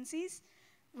frequencies,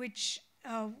 which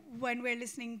when we're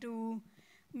listening to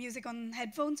music on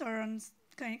headphones or on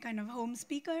kind of home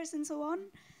speakers and so on,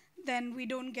 then we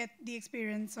don't get the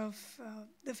experience of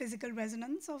the physical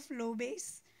resonance of low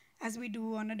bass as we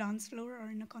do on a dance floor or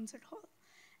in a concert hall.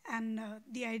 And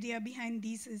the idea behind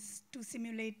these is to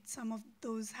simulate some of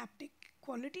those haptic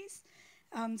qualities.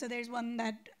 So there's one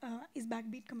that is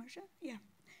Backbeat commercial,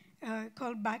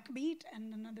 called Backbeat,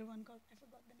 and another one called, I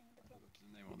forgot the name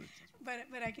of the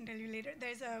product. But I can tell you later.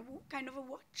 There's a kind of a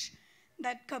watch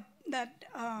that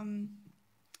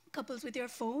couples with your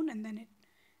phone, and then it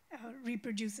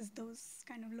reproduces those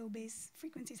kind of low bass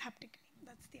frequencies haptically.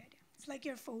 That's the idea. It's like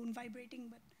your phone vibrating,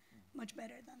 but much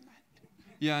better than that.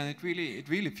 Yeah, and it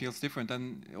really feels different.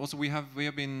 And also we have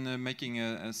been making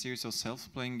a series of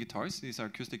self-playing guitars. These are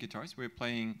acoustic guitars. We're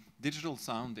playing digital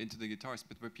sound into the guitars,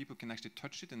 but where people can actually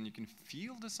touch it and you can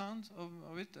feel the sound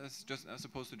of it as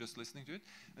opposed to just listening to it.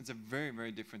 It's a very,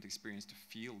 very different experience to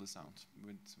feel the sound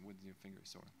with your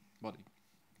fingers or body.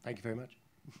 Thank you very much.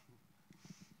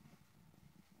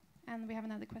 And we have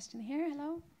another question here.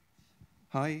 Hello.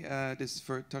 Hi, this is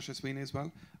for Tejaswinee as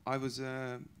well. I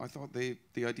thought the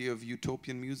idea of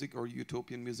utopian music or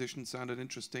utopian musicians sounded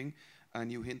interesting,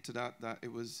 and you hinted at that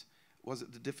it was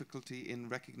it the difficulty in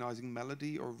recognizing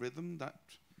melody or rhythm that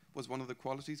was one of the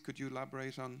qualities? Could you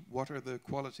elaborate on what are the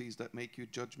qualities that make you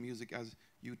judge music as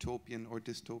utopian or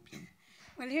dystopian?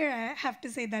 Well, here I have to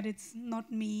say that it's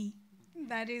not me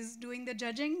that is doing the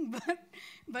judging,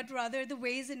 but rather the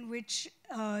ways in which,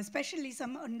 especially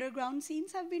some underground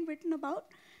scenes have been written about,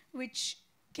 which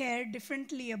care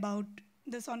differently about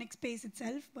the sonic space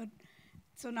itself. But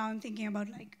so now I'm thinking about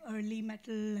like early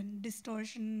metal and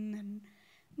distortion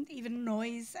and even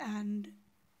noise and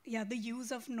the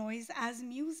use of noise as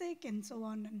music and so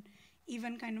on, and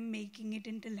even kind of making it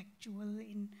intellectual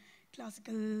in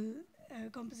classical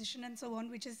composition and so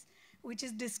on, which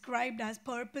is described as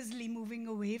purposely moving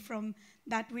away from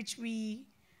that which we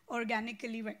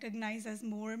organically recognize as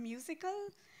more musical.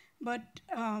 But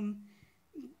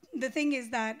the thing is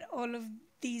that all of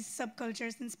these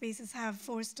subcultures and spaces have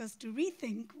forced us to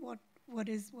rethink what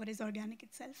is organic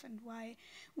itself, and why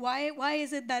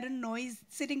is it that a noise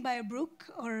sitting by a brook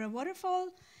or a waterfall,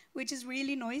 which is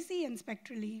really noisy and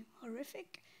spectrally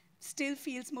horrific, still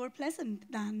feels more pleasant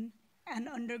than an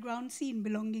underground scene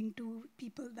belonging to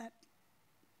people that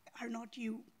are not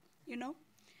you know?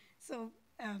 So,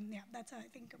 that's how I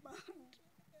think about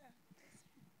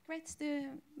Great.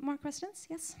 More questions?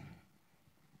 Yes?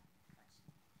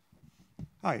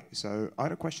 Hi, so I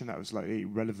had a question that was slightly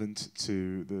relevant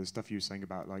to the stuff you were saying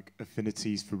about like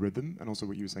affinities for rhythm, and also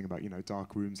what you were saying about,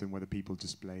 dark rooms and whether people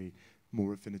display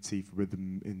more affinity for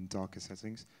rhythm in darker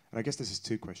settings. And I guess this is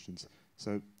two questions.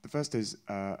 So the first is,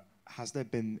 has there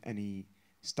been any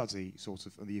study sort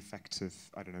of on the effect of,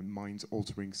 I don't know,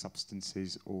 mind-altering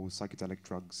substances or psychedelic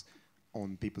drugs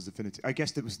on people's affinity? I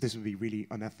guess this would be really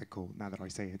unethical, now that I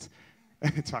say it,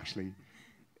 to actually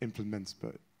implement,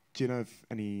 but do you know of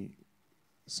any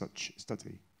such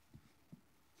study?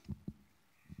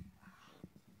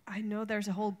 I know there's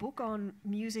a whole book on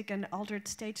music and altered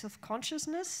states of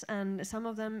consciousness, and some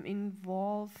of them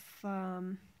involve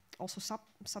also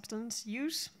substance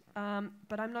use.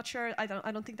 But I'm not sure. I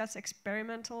don't think that's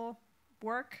experimental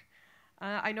work.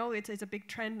 I know it's a big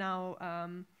trend now.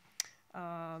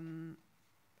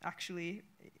 actually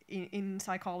in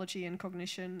psychology and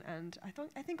cognition. And I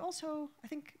think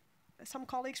some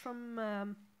colleagues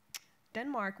from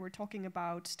Denmark were talking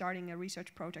about starting a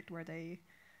research project where they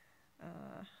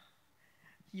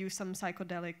use some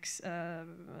psychedelics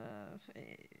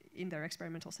in their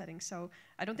experimental settings. So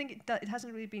I don't think it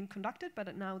hasn't really been conducted,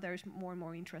 but now there's more and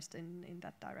more interest in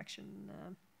that direction.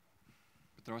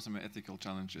 But there are some ethical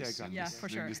challenges. Yeah, exactly. Yeah, for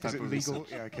sure. Is it legal?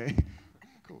 Yeah, okay.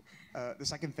 Cool. The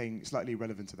second thing, slightly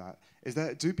relevant to that, is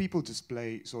do people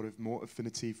display sort of more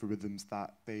affinity for rhythms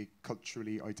that they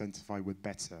culturally identify with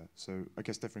better? So I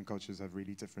guess different cultures have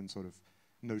really different sort of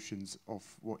notions of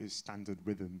what is standard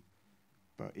rhythm.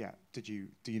 But yeah, do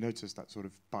you notice that sort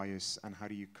of bias, and how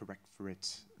do you correct for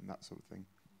it and that sort of thing?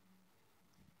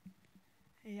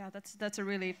 Yeah, that's a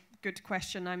really good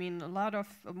question. I mean,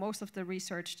 most of the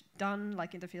research done,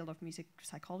 like in the field of music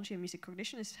psychology and music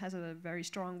cognition, has a very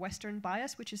strong Western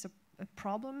bias, which is a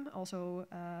problem. Also,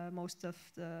 most of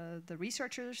the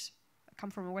researchers come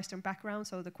from a Western background,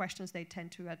 so the questions they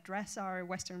tend to address are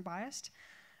Western biased.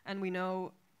 And we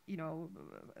know,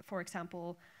 for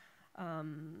example,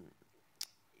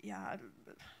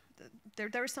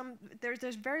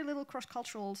 there's very little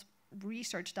cross-cultural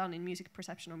research done in music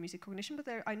perception or music cognition, but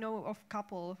I know of a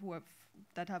couple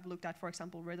that have looked at, for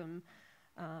example, rhythm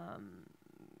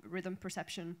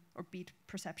perception or beat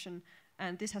perception,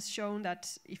 and this has shown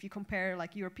that if you compare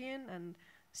like European and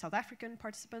South African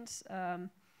participants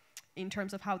in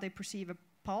terms of how they perceive a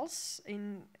pulse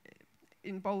in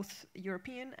both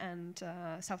European and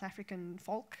South African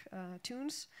folk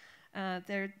tunes,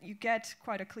 there you get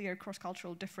quite a clear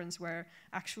cross-cultural difference where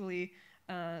actually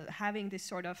having this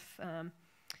sort of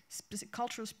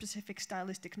cultural-specific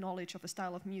stylistic knowledge of a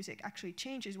style of music actually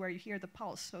changes where you hear the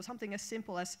pulse. So something as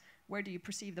simple as where do you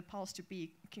perceive the pulse to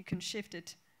be, you can shift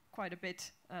it quite a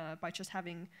bit by just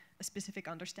having a specific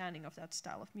understanding of that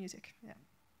style of music. Yeah.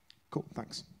 Cool,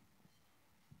 thanks.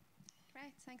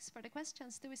 Great, thanks for the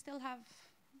questions. Do we still have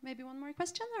maybe one more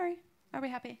question, or are we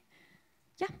happy?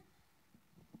 Yeah.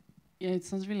 Yeah,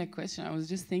 it's not really a question. I was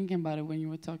just thinking about it when you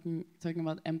were talking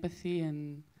about empathy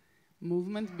and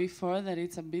movement before, that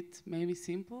it's a bit maybe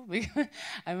simple because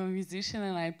I'm a musician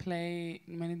and I play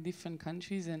in many different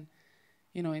countries, and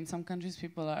in some countries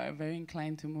people are very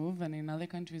inclined to move and in other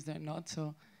countries they're not.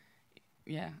 So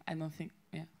yeah, I don't think,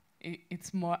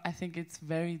 it's more, I think it's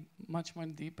very much more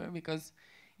deeper, because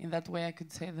in that way I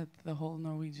could say that the whole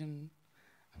Norwegian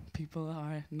people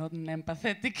are not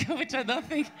empathetic, which I don't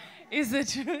think is the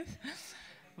truth.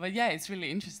 But yeah, it's really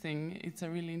interesting. It's a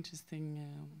really interesting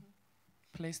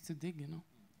place to dig,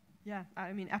 Yeah,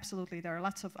 I mean, absolutely. There are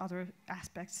lots of other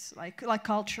aspects like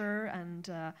culture and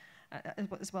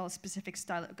as well as specific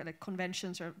style, like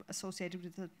conventions are associated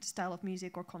with the style of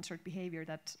music or concert behavior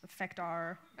that affect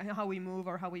how we move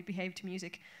or how we behave to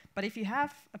music. But if you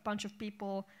have a bunch of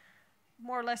people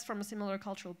more or less from a similar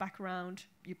cultural background,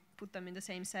 you put them in the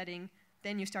same setting,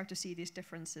 then you start to see these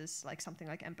differences, like something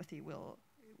like empathy will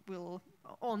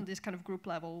on this kind of group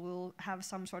level, will have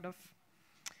some sort of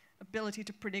ability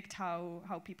to predict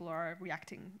how people are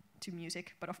reacting to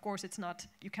music. But of course it's not,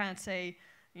 you can't say,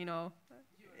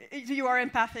 you are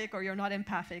empathic or you're not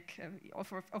empathic.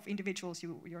 Of individuals,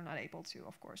 you're not able to,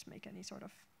 of course, make any sort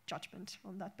of judgment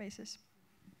on that basis.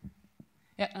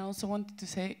 Yeah, I also wanted to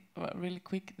say really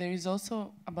quick, there is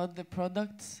also about the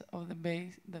products of the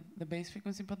bass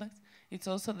frequency products.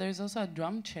 There is also a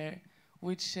drum chair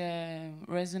which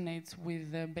resonates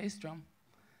with the bass drum.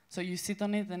 So you sit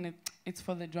on it and it's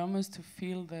for the drummers to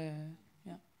feel the,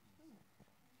 yeah.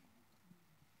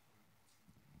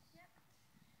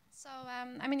 So,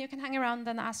 you can hang around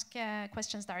and ask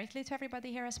questions directly to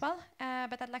everybody here as well.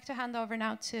 But I'd like to hand over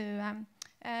now to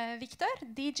Víctor,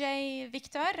 DJ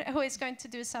Víctor, who is going to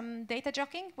do some data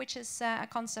jockeying, which is a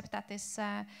concept that is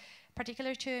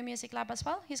particular to MusicLab as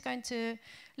well. He's going to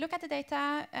look at the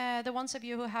data. The ones of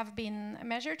you who have been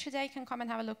measured today can come and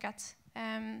have a look at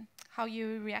how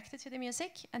you reacted to the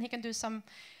music, and he can do some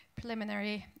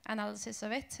preliminary analysis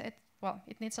of it.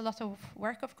 It needs a lot of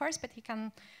work, of course, but he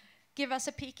can give us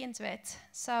a peek into it.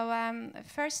 So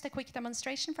first, a quick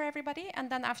demonstration for everybody, and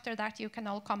then after that, you can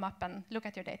all come up and look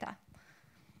at your data.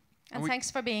 And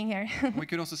thanks for being here. We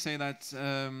could also say that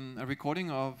a recording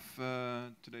of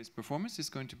today's performance is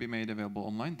going to be made available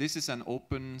online. This is an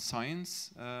open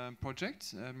science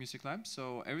project, MusicLab.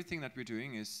 So everything that we're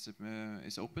doing is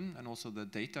open, and also the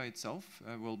data itself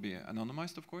will be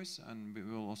anonymized, of course, and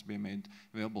will also be made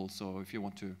available. So if you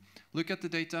want to look at the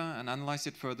data and analyze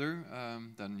it further,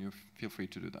 then you feel free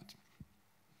to do that.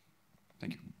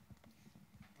 Thank you.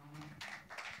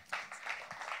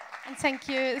 And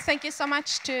thank you so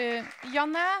much to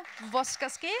Jonna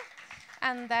Voskoski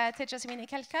and Tejaswinee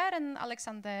Kelkar and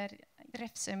Alexander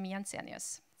Refsum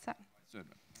Jensenius. So.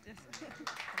 Yes.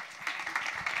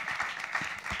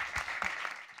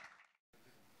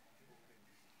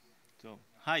 So,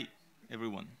 hi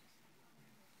everyone.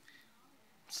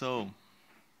 So,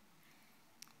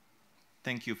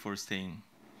 thank you for staying.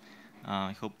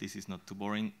 I hope this is not too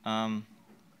boring.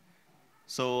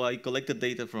 So I collected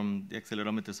data from the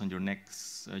accelerometers on your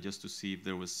necks just to see if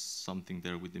there was something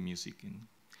there with the music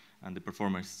and the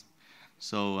performers.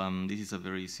 So this is a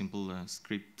very simple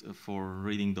script for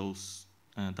reading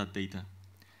that data.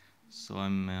 So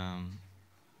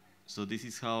so this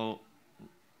is how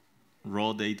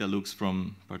raw data looks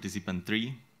from participant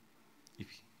 3, if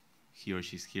he or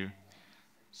she's here.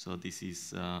 So this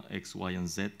is X, Y, and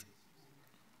Z,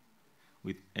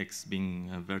 with X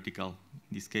being vertical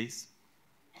in this case,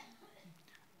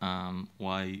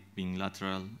 Y being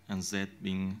lateral, and Z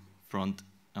being front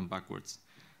and backwards.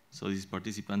 So this is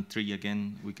participant 3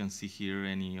 again. We can see here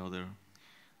any other,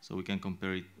 so we can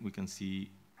compare it. We can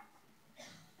see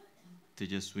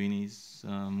Tejaswinee's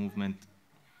movement,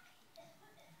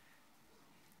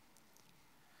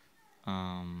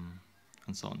 and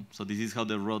so on. So this is how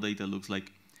the raw data looks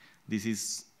like. This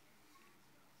is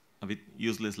a bit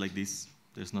useless like this.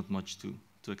 There's not much to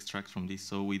extract from this,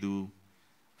 so we do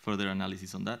further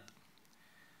analysis on that.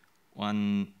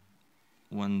 One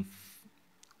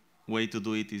way to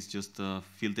do it is just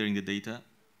filtering the data.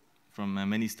 From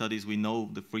many studies, we know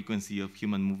the frequency of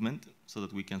human movement, so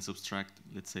that we can subtract,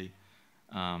 let's say,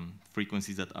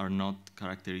 frequencies that are not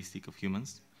characteristic of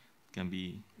humans. It can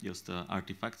be just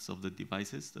artifacts of the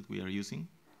devices that we are using.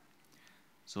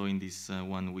 So in this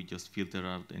one, we just filter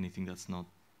out anything that's not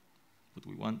what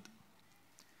we want.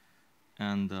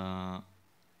 And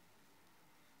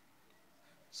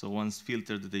so once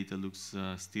filtered, the data looks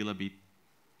still a bit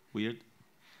weird,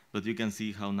 but you can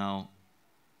see how now,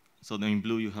 so in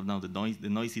blue you have now the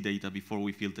noisy data before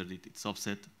we filtered it. It's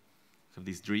offset. You have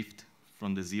this drift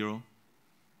from the 0,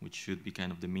 which should be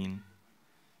kind of the mean.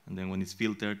 And then when it's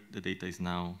filtered, the data is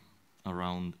now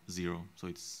around 0. So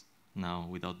it's now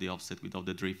without the offset, without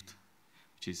the drift,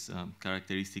 which is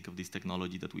characteristic of this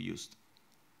technology that we used.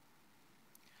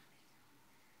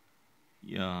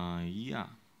 Yeah.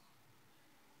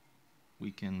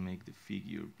 We can make the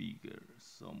figure bigger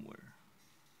somewhere.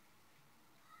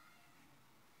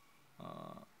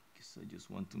 Guess I just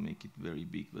want to make it very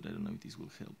big, but I don't know if this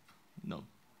will help. No.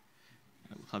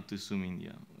 I will have to zoom in,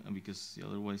 yeah, because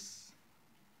otherwise.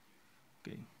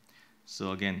 Okay.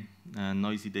 So again,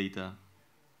 noisy data,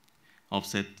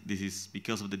 offset. This is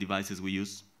because of the devices we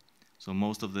use. So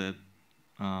most of the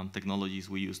technologies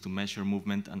we use to measure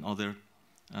movement and other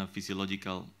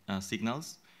physiological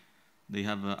signals, they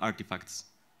have artifacts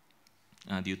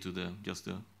due to just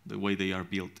the way they are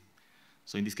built.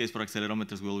 So in this case, for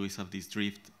accelerometers, we always have this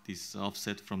drift, this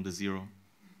offset from the 0,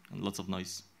 and lots of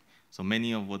noise. So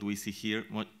many of what we see here,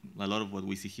 a lot of what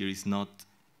we see here is not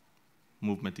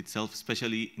movement itself,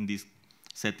 especially in this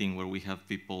setting where we have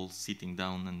people sitting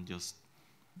down and just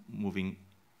moving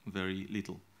very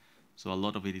little. So a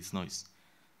lot of it is noise.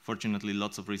 Fortunately,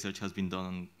 lots of research has been done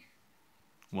on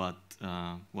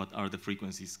what are the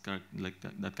frequencies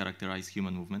that characterize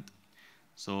human movement.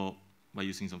 So by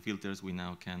using some filters, we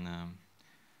now can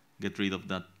get rid of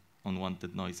that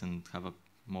unwanted noise and have a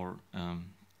more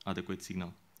adequate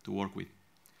signal to work with.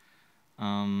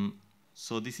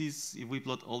 So this is, if we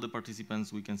plot all the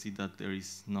participants, we can see that there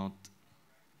is not,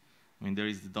 there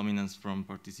is the dominance from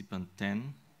participant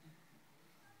 10.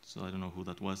 So I don't know who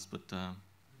that was, but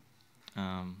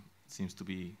it seems to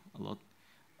be a lot.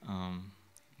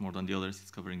 More than the others,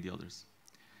 it's covering the others.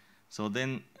 So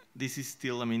then this is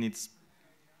still, it's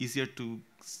easier to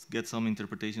get some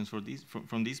interpretations for this,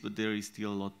 from this, but there is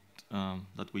still a lot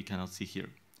that we cannot see here.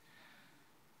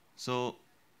 So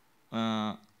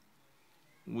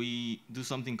we do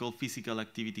something called physical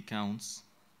activity counts,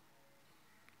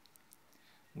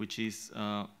 which is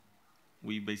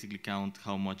we basically count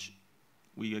how much,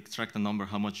 we extract a number,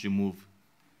 how much you move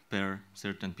per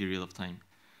certain period of time.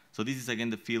 So this is again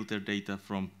the filter data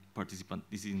from participant.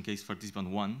 This is in case participant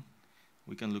 1.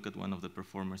 We can look at one of the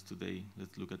performers today.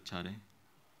 Let's look at Çağrı.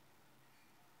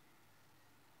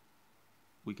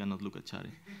 We cannot look at Çağrı.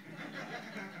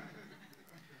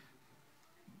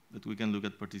 But we can look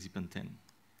at participant 10.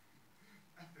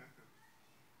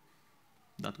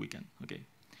 That we can, okay.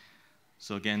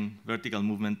 So again, vertical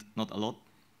movement, not a lot.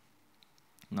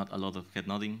 Not a lot of head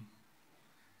nodding.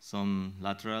 Some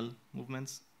lateral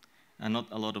movements. And not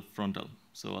a lot of frontal.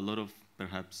 So a lot of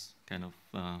perhaps kind of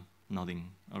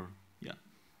nodding or, yeah,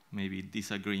 maybe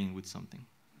disagreeing with something.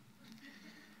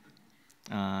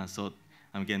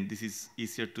 And again, this is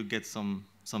easier to get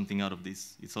something out of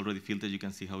this. It's already filtered. You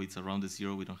can see how it's around the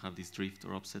zero. We don't have this drift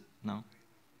or offset now.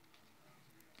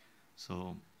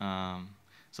 So,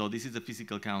 so this is the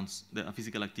physical counts, the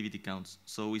physical activity counts.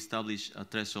 So we establish a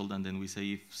threshold, and then we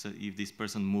say if this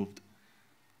person moved.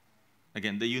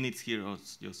 Again, the units here are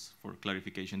just for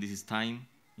clarification. This is time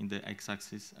in the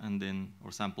x-axis, and then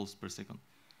or samples per second,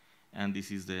 and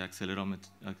this is the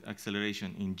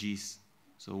acceleration in g's.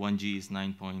 So 1 g is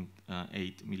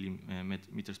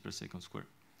 9.8 meters per second square.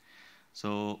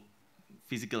 So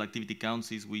physical activity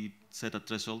counts is we set a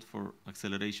threshold for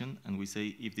acceleration, and we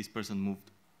say if this person moved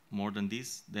more than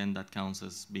this, then that counts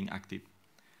as being active.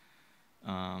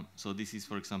 So this is,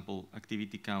 for example,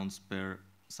 activity counts per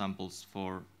samples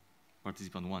for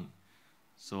participant 1.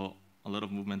 So a lot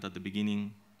of movement at the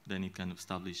beginning, then it kind of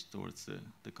established towards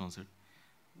the concert.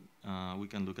 We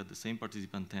can look at the same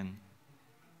participant 10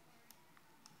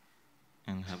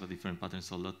 and have a different pattern,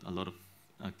 so a lot of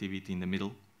activity in the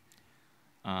middle.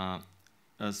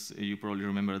 As you probably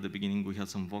remember at the beginning, we had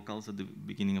some vocals at the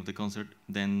beginning of the concert.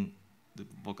 Then the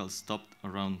vocals stopped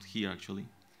around here, actually.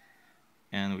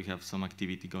 And we have some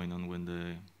activity going on when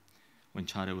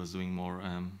Çağrı was doing more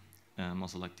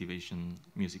muscle activation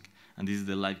music. And this is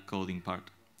the live coding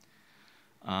part.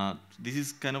 This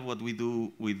is kind of what we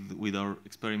do with our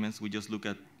experiments. We just look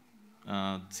at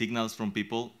signals from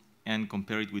people and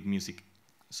compare it with music.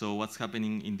 So what's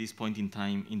happening in this point in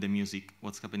time in the music,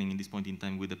 what's happening in this point in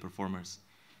time with the performers,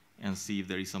 and see if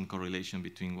there is some correlation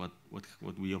between what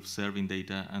we observe in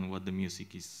data and what the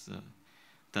music is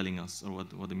telling us, or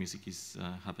what the music is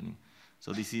happening.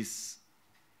 So this is,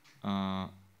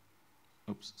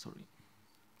 oops, sorry.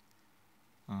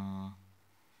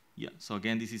 Yeah, so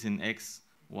again, this is in X,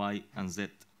 Y, and Z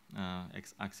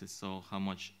X-axis, so how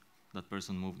much that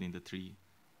person moved in the 3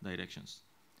 directions.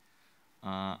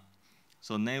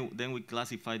 So now, then we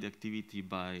classify the activity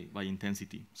by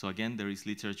intensity. So again, there is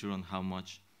literature on how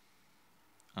much,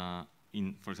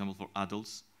 for example, for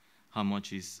adults, how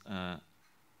much is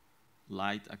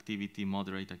light activity,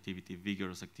 moderate activity,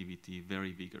 vigorous activity,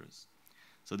 very vigorous.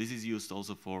 So this is used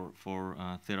also for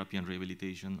therapy and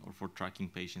rehabilitation, or for tracking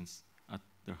patients at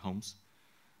their homes.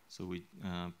 So we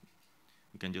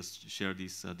can just share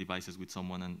these devices with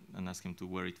someone and ask him to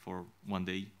wear it for 1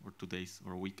 day or 2 days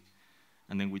or a week.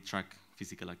 And then we track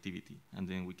physical activity, and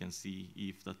then we can see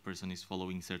if that person is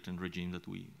following certain regime that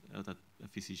that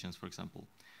physicians, for example,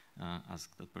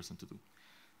 ask that person to do.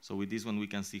 So with this one, we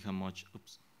can see how much.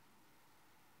 Oops.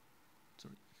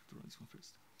 Sorry, I have to run this one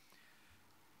first.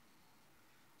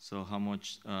 So how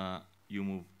much you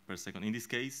move per second. In this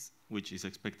case, which is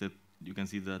expected, you can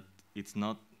see that it's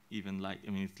not even light.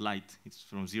 I mean, it's light. It's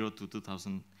from 0 to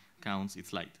 2,000 counts.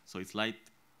 It's light. So it's light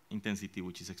intensity,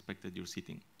 which is expected. You're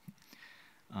sitting.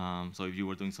 So if you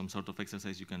were doing some sort of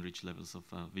exercise, you can reach levels of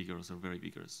vigorous or very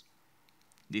vigorous.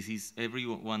 This is, every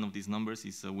one of these numbers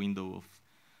is a window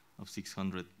of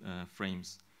 600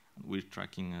 frames. We're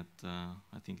tracking at,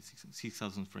 I think,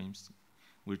 6,000 frames.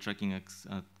 We're tracking at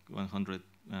 100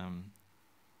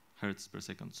 hertz per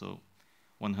second. So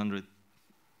 100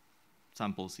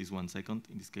 samples is 1 second.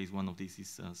 In this case, one of these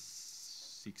is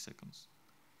 6 seconds.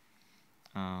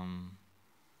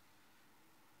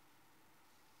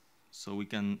 So we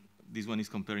can, this one is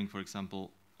comparing, for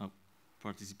example,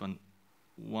 participant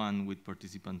 1 with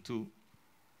participant 2.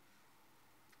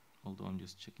 Although I'm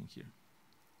just checking here.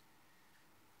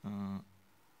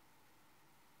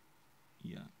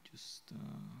 Yeah, just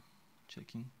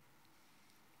checking.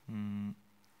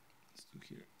 Let's do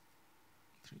here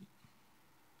 3.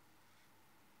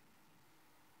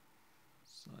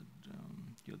 So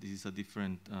yeah, this is a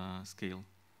different scale.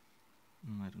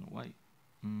 I don't know why.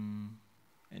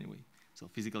 Anyway, so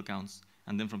physical counts,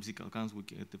 and then from physical counts we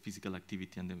get the physical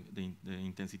activity and the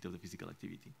intensity of the physical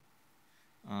activity.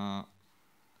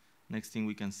 Next thing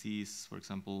we can see is, for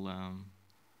example,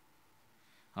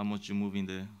 how much you move in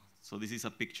the. So this is a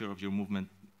picture of your movement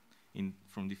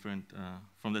from different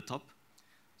from the top.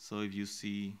 So if you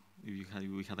see, if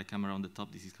we had a camera on the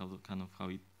top, this is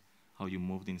how you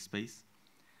moved in space.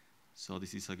 So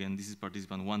this is, again, this is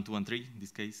participant 1, 2, and 3 in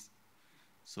this case.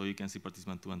 So you can see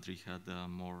participant 2 and 3 had a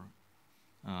more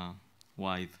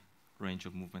wide range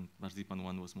of movement. Participant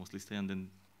 1 was mostly stay, and then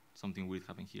something weird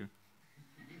happened here.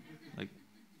 Like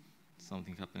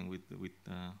something happened with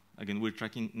again, we're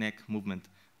tracking neck movement.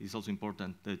 It's also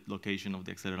important, the location of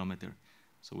the accelerometer.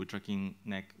 So we're tracking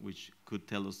neck, which could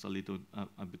tell us a little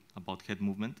a bit about head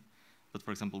movement. But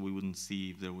for example, we wouldn't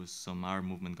see if there was some arm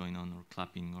movement going on, or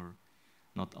clapping, or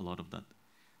not a lot of that.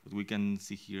 But we can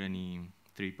see here any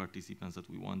 3 participants that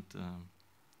we want.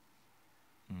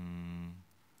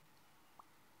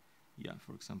 yeah,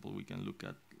 for example, we can look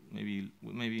at,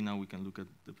 maybe now we can look at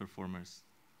the performers,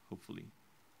 hopefully.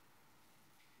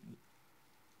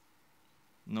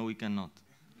 No, we cannot.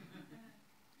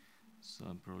 So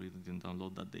I probably didn't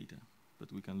download that data,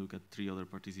 but we can look at 3 other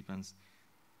participants.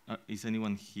 Is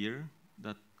anyone here?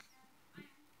 That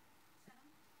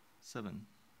 7.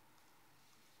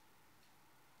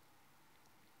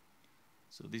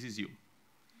 So this is you.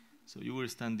 So you were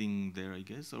standing there, I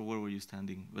guess, or where were you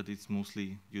standing? But it's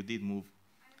mostly, you did move.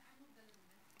 I moved a little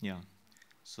bit. Yeah.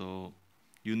 So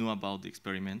you knew about the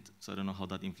experiment, so I don't know how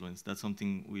that influenced. That's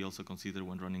something we also consider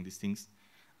when running these things.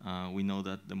 We know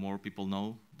that the more people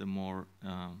know, the more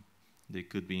they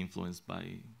could be influenced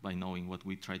by knowing what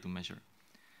we try to measure.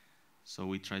 So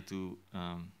we try to,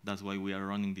 that's why we are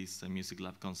running this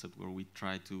MusicLab concept, where we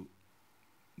try to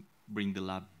bring the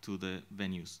lab to the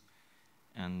venues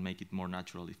and make it more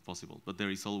natural if possible. But there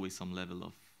is always some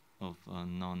level of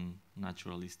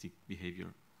non-naturalistic behavior.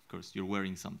 Of course, you're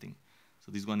wearing something.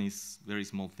 So this one is a very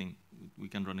small thing. We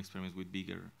can run experiments with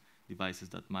bigger devices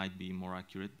that might be more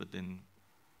accurate, but then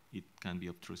it can be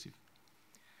obtrusive.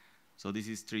 So this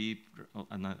is 3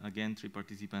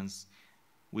 participants.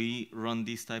 We run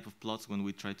this type of plots when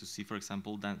we try to see, for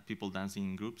example, people dancing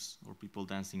in groups or people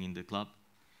dancing in the club.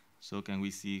 So can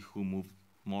we see who moved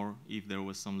more? If there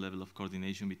was some level of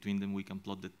coordination between them, we can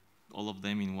plot all of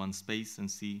them in one space and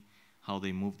see how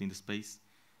they moved in the space.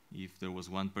 If there was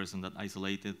one person that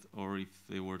isolated, or if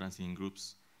they were dancing in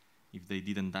groups, if they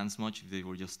didn't dance much, if they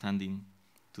were just standing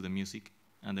to the music,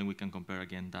 and then we can compare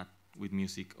again that with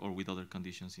music or with other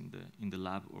conditions in the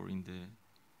lab or in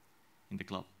the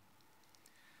club.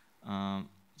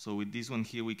 So with this one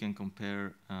here, we can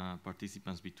compare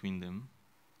participants between them.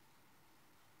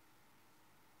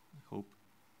 I hope.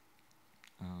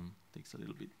 Takes a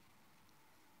little bit.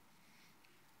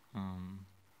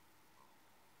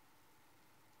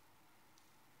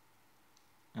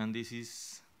 And this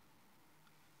is,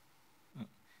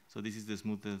 so this is the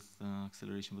smoothest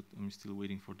acceleration, but I'm still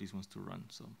waiting for these ones to run,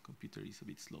 so computer is a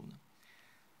bit slow now.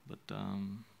 But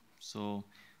so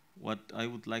what I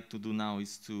would like to do now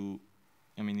is to,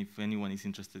 I mean, if anyone is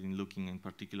interested in looking in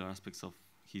particular aspects of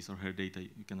his or her data,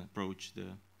 you can approach the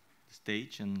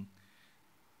stage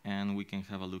and we can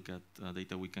have a look at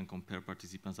data. We can compare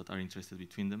participants that are interested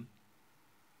between them.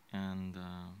 And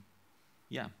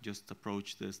yeah, just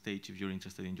approach the stage if you're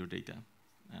interested in your data.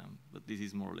 But this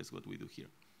is more or less what we do here.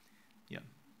 Yeah,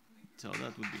 so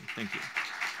that would be, thank you.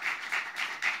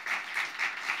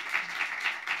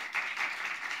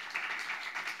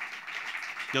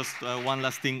 Just one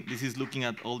last thing. This is looking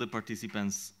at all the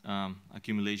participants'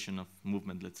 accumulation of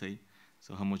movement, let's say.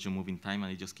 So how much you move in time,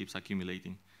 and it just keeps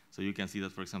accumulating. So you can see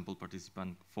that, for example,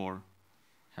 participant 4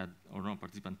 had, or no,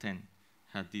 participant 10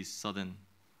 had this sudden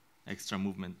extra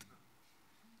movement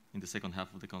in the second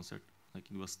half of the concert. Like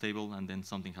it was stable, and then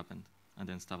something happened, and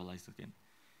then stabilized again.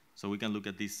 So we can look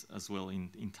at this as well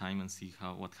in time and see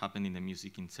what happened in the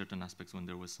music in certain aspects when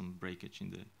there was some breakage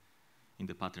in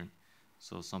the pattern.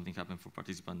 So something happened for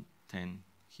participant 10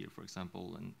 here, for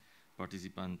example, and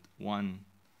participant 1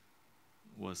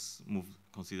 was moved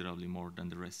considerably more than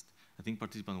the rest. I think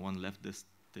participant 1 left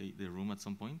the room at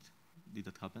some point. Did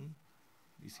that happen?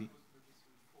 You see?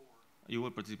 You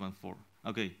were participant 4.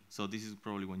 Okay, so this is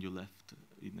probably when you left,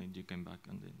 and you came back,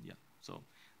 and then, yeah. So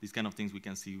these kind of things we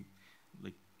can see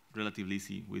like relatively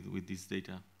easy with this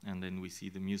data, and then we see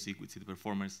the music, we see the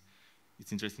performers.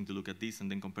 It's interesting to look at this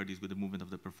and then compare this with the movement of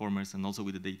the performers and also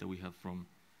with the data we have from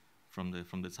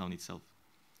the sound itself.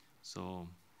 So,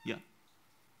 yeah. Is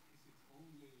it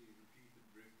only repeated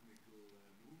rhythmical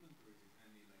movement, or is it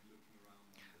any like looking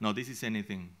around? No, this is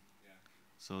anything. Yeah.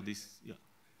 So this, yeah.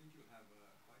 I think you have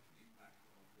quite an impact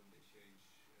of when they change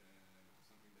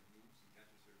something that moves and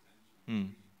catches your attention.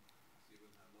 So you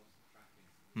will have lots of tracking,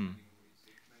 depending on where you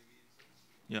sit, maybe.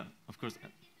 Yeah, of course.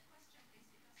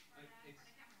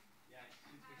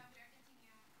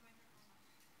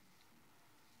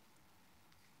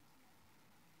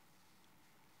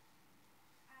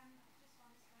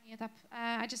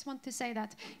 I just want to say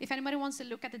that if anybody wants to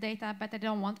look at the data but they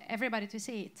don't want everybody to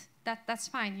see it, that's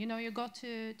fine. You know, you go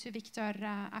to Víctor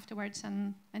afterwards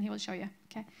and he will show you.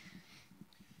 Okay.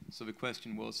 So the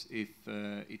question was if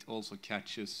it also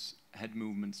catches head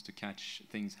movements to catch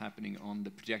things happening on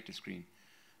the projector screen.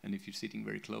 And if you're sitting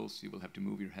very close, you will have to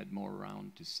move your head more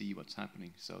around to see what's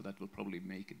happening. So that will probably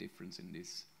make a difference in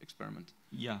this experiment.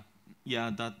 Yeah,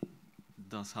 that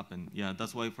does happen. Yeah,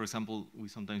 that's why, for example, we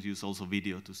sometimes use also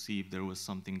video to see if there was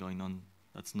something going on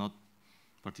that's not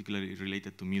particularly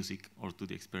related to music or to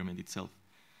the experiment itself.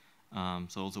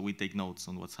 So also we take notes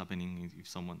on what's happening if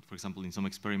someone, for example, in some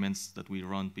experiments that we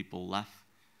run, people laugh.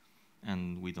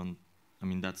 and we don't. I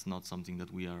mean, that's not something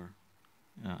that we are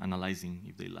analyzing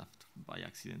if they laughed by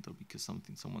accident or because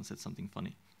someone said something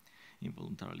funny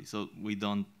involuntarily. So we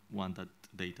don't want that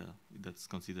data that's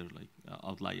considered like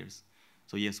outliers.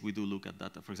 So yes, we do look at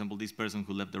that. For example, this person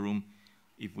who left the room,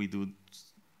 if we do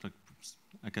like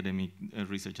academic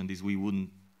research on this, we wouldn't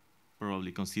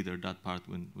probably consider that part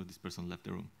when this person left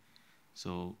the room.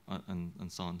 So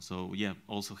and so on. So yeah,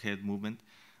 also head movement.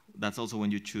 That's also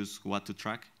when you choose what to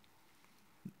track.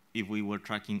 If we were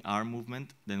tracking our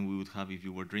movement, then we would have, if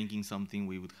you were drinking something,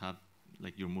 we would have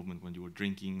like your movement when you were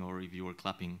drinking or if you were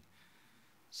clapping.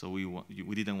 So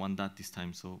we didn't want that this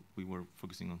time, so we were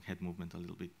focusing on head movement a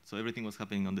little bit. So everything was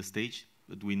happening on the stage,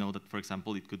 but we know that, for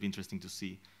example, it could be interesting to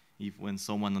see if when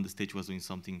someone on the stage was doing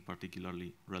something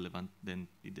particularly relevant, then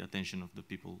the attention of the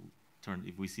people turned,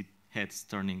 if we see heads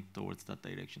turning towards that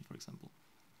direction, for example.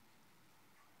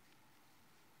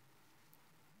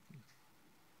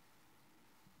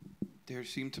 There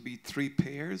seem to be 3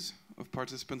 pairs of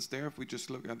participants there if we just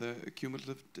look at the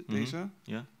cumulative data.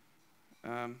 Yeah.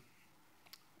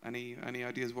 Any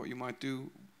ideas what you might do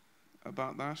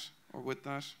about that or with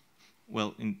that?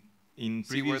 Well, in see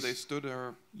previous, where they stood,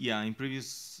 or yeah, in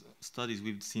previous studies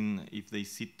we've seen if they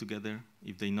sit together,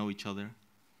 if they know each other.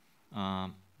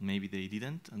 Maybe they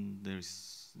didn't, and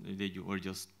they were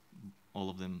just all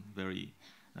of them very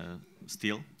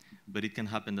still. But it can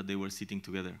happen that they were sitting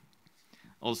together.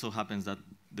 Also happens that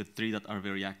the 3 that are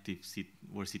very active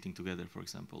were sitting together, for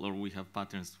example. Or we have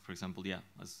patterns, for example, yeah,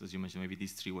 as you mentioned, maybe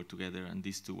these 3 were together, and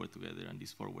these 2 were together, and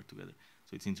these 4 were together.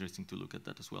 So it's interesting to look at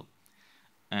that as well.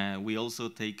 We also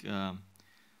take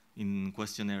in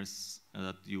questionnaires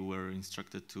that you were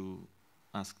instructed to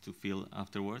ask to fill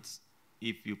afterwards,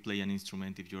 if you play an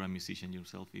instrument, if you're a musician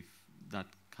yourself,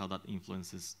 how that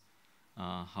influences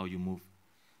how you move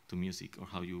to music or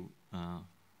how you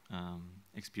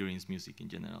experience music in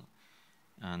general.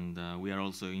 And we are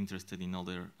also interested in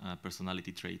other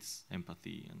personality traits,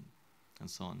 empathy, and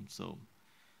so on. So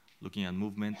looking at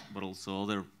movement, but also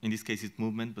in this case it's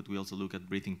movement, but we also look at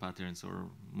breathing patterns or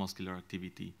muscular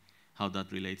activity, how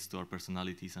that relates to our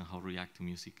personalities and how we react to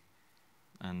music.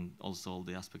 And also all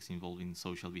the aspects involved in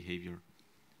social behavior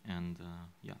and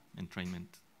entrainment.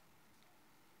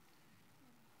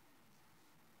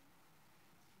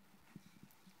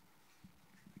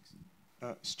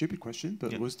 Stupid question,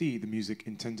 but was the music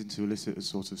intended to elicit a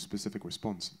sort of specific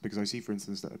response? Because I see, for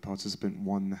instance, that a participant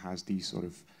 1 has these sort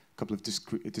of couple of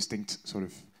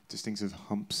distinctive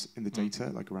humps in the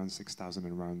data, like around 6,000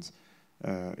 and around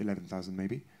 11,000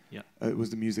 maybe. Yeah.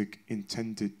 Was the music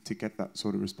intended to get that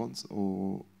sort of response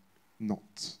or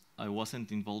not? I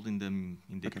wasn't involved in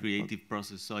the creative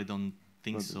process, so I don't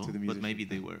think so. But maybe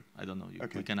they were. I don't know.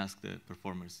 We can ask the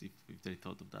performers if they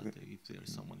thought of that. If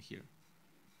there's someone here.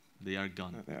 They are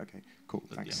gone. Okay, cool,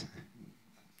 but thanks. Yeah.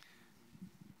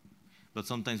 But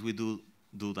sometimes we do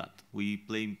that. We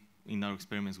play, in our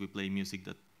experiments, we play music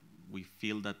that we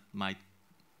feel that might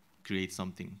create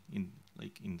something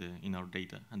in our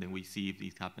data, and then we see if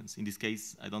it happens. In this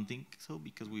case, I don't think so,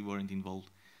 because we weren't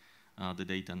involved. The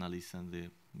data analysis and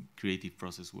the creative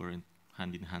process weren't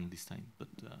hand in hand this time, but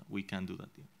we can do that.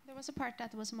 Yeah. There was a part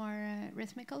that was more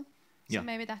rhythmical, so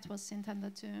maybe that was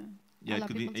intended to. Yeah, it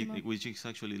could be, which is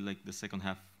actually like the second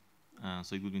half.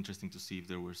 So it would be interesting to see if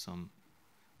there were some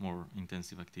more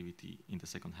intensive activity in the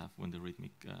second half when the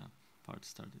rhythmic part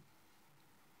started.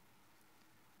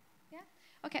 Yeah.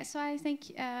 Okay, so I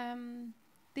think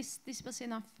this was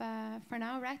enough for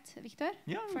now, right, Víctor?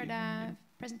 Yeah. For the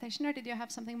presentation, or did you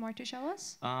have something more to show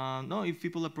us? No, if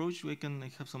people approach, we can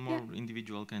have some more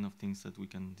individual kind of things that we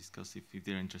can discuss if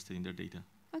they're interested in their data.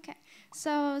 Okay,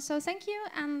 so thank you,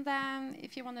 and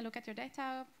if you want to look at your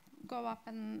data, go up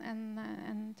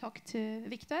and talk to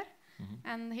Víctor,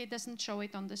 and he doesn't show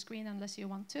it on the screen unless you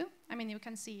want to. I mean, you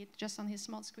can see it just on his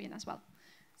small screen as well.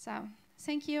 So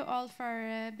thank you all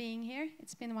for being here.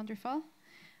 It's been wonderful.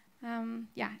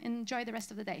 Enjoy the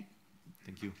rest of the day.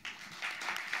 Thank you.